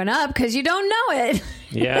screwing up because you don't know it.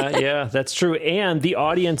 Yeah, that's true. And the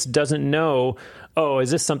audience doesn't know, oh,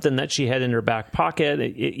 is this something that she had in her back pocket?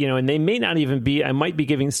 And they may not even be, I might be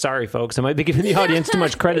giving the audience too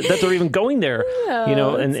much credit that they're even going there,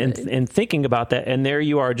 and thinking about that. And there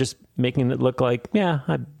you are, just making it look like, yeah,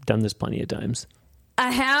 I've done this plenty of times. I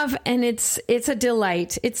have, and it's a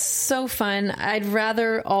delight. It's so fun. I'd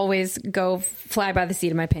rather always go fly by the seat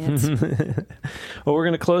of my pants. Well, we're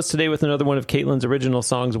going to close today with another one of Caitlin's original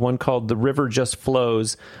songs, one called The River Just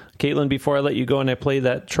Flows. Caitlin, before I let you go and I play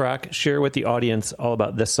that track, share with the audience all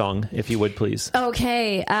about this song, if you would, please.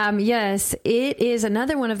 Okay. Yes, it is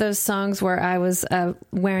another one of those songs where I was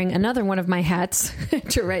wearing another one of my hats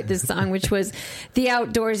to write this song, which was the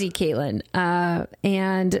outdoorsy Caitlin.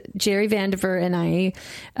 And Jerry Vandiver and I,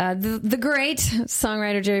 the great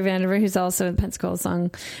songwriter Jerry Vandiver, who's also at the Pensacola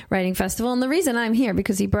Songwriting Festival. And the reason I'm here,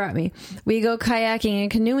 because he brought me, we go kayaking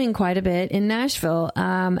and canoeing quite a bit in Nashville,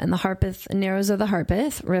 and the Narrows of the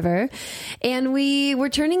Harpeth River. And we were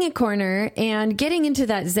turning a corner and getting into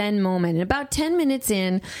that Zen moment. And about 10 minutes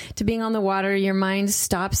in to being on the water, your mind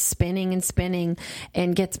stops spinning and spinning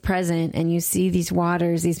and gets present. And you see these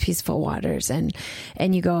waters, these peaceful waters. And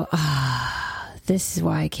you go, this is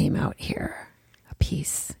why I came out here. A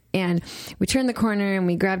peace. And we turned the corner and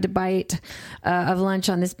we grabbed a bite of lunch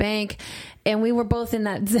on this bank. And we were both in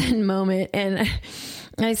that Zen moment. And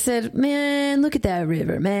I said, man, look at that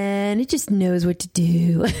river, man. It just knows what to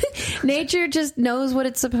do. Nature just knows what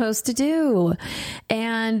it's supposed to do.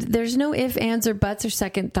 And there's no ifs, ands, or buts or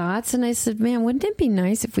second thoughts. And I said, man, wouldn't it be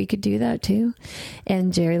nice if we could do that too?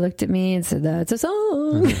 And Jerry looked at me and said, that's a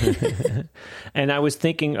song. And I was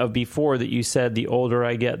thinking of before that you said, the older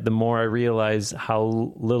I get, the more I realize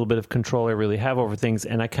how little bit of control I really have over things.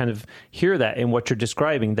 And I kind of hear that in what you're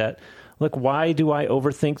describing, that, look, why do I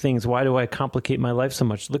overthink things? Why do I complicate my life so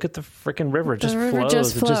much? Look at the freaking river. It just flows. The river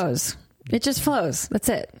just flows. It just flows. That's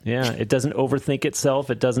it. Yeah. It doesn't overthink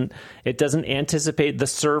itself. It doesn't anticipate the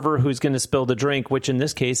server who's going to spill the drink, which in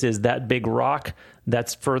this case is that big rock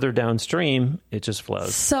that's further downstream. It just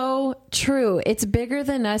flows. So true. It's bigger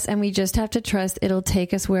than us, and we just have to trust it'll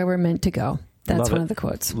take us where we're meant to go. That's one of the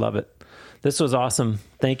quotes. Love it. This was awesome.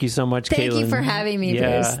 Thank you so much, Caitlin. Thank you for having me,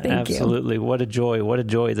 Bruce. Thank you. Absolutely. What a joy. What a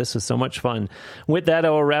joy. This was so much fun. With that,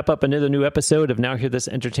 I will wrap up another new episode of Now Hear This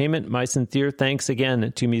Entertainment. My sincere thanks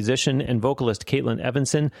again to musician and vocalist Caitlin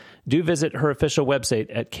Evanson. Do visit her official website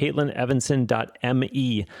at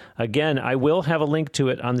caitlinevanson.me. Again, I will have a link to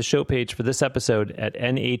it on the show page for this episode at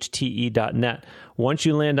nhte.net. Once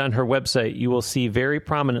you land on her website, you will see very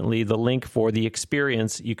prominently the link for the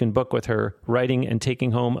experience you can book with her, writing and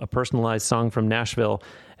taking home a personalized song from Nashville.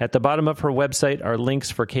 At the bottom of her website are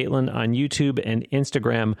links for Caitlin on YouTube and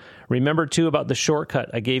Instagram. Remember, too, about the shortcut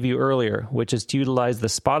I gave you earlier, which is to utilize the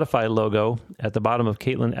Spotify logo at the bottom of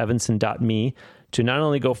caitlinevanson.me to not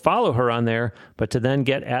only go follow her on there, but to then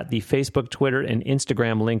get at the Facebook, Twitter, and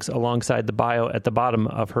Instagram links alongside the bio at the bottom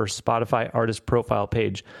of her Spotify artist profile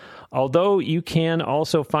page. Although you can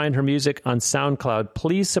also find her music on SoundCloud,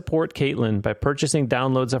 please support Caitlin by purchasing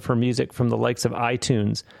downloads of her music from the likes of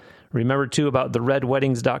iTunes. Remember, too, about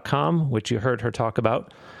theredweddings.com, which you heard her talk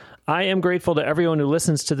about. I am grateful to everyone who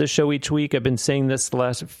listens to this show each week. I've been saying this the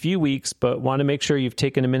last few weeks, but want to make sure you've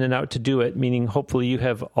taken a minute out to do it, meaning hopefully you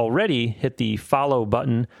have already hit the follow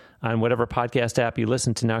button on whatever podcast app you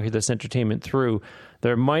listen to Now Hear This Entertainment through.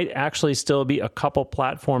 There might actually still be a couple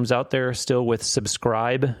platforms out there still with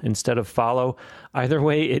subscribe instead of follow. Either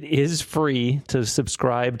way, it is free to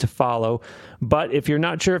subscribe to follow. But if you're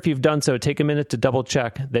not sure if you've done so, take a minute to double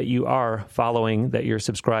check that you are following, that you're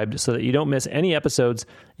subscribed, so that you don't miss any episodes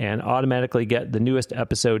and automatically get the newest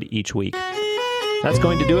episode each week. That's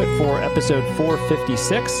going to do it for episode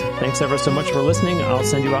 456. Thanks ever so much for listening. I'll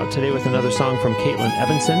send you out today with another song from Caitlin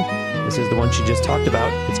Evanson. This is the one she just talked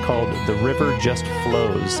about. It's called The River Just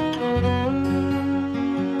Flows.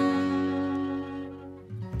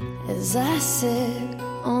 As I sit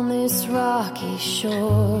on this rocky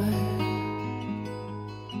shore,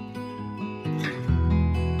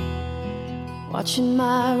 watching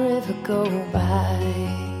my river go by,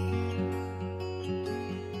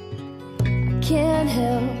 can't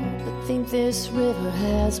help but think this river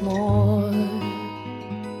has more,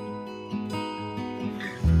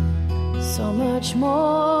 so much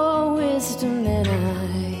more wisdom than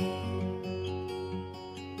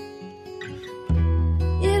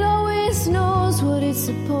It always knows what it's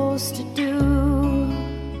supposed to do.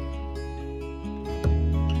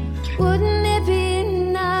 Wouldn't it be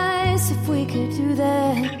nice if we could do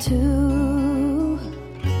that too?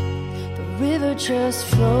 The river just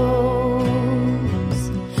flows.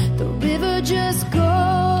 The river just goes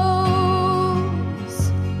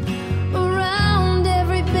around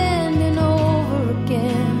every bend and over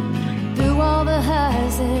again, through all the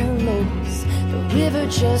highs and lows. The river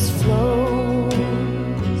just flows.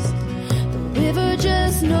 The river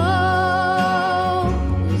just knows.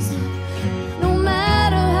 No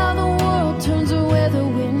matter how the world turns or where the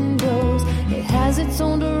wind blows, it has its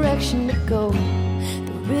own direction to go.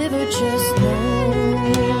 The river just knows.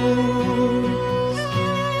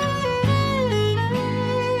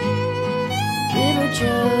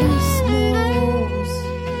 Just knows.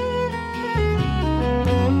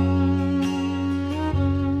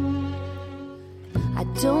 I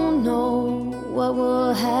don't know what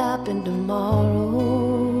will happen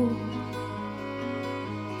tomorrow.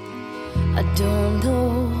 I don't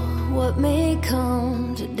know what may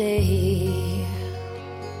come today.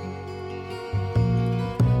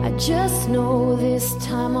 I just know this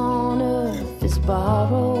time on earth is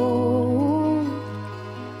borrowed.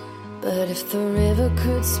 But if the river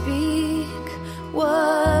could speak,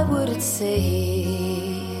 what would it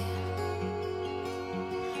say?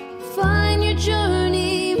 Find your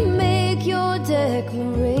journey, make your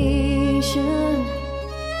declaration.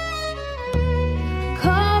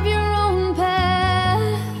 Carve your own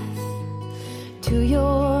path to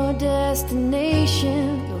your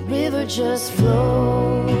destination. The river just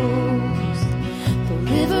flows. The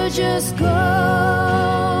river just goes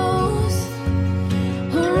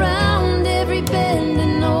around every bend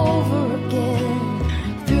and over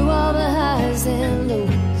again, through all the highs and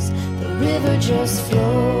lows. The river just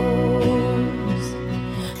flows.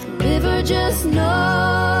 The river just knows.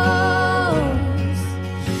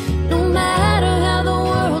 No matter how the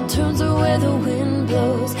world turns or where the wind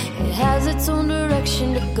blows, it has its own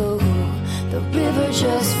direction to go. The river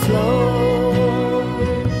just flows.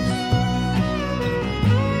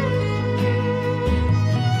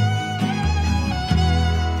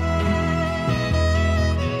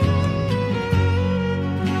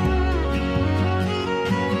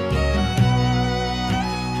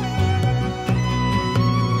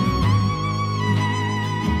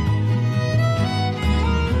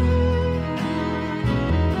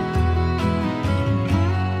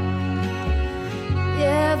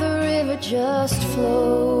 Just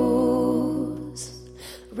flows,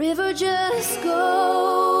 river just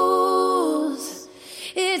goes.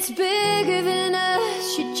 It's bigger than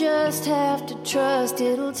us, you just have to trust.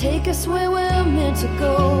 It'll take us where we're meant to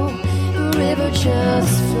go. The river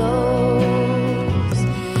just flows.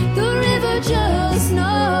 The river just knows.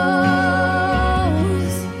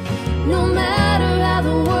 No matter how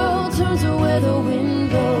the world turns or where the wind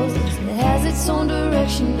blows, it has its own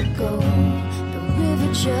direction to go. The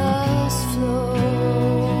river just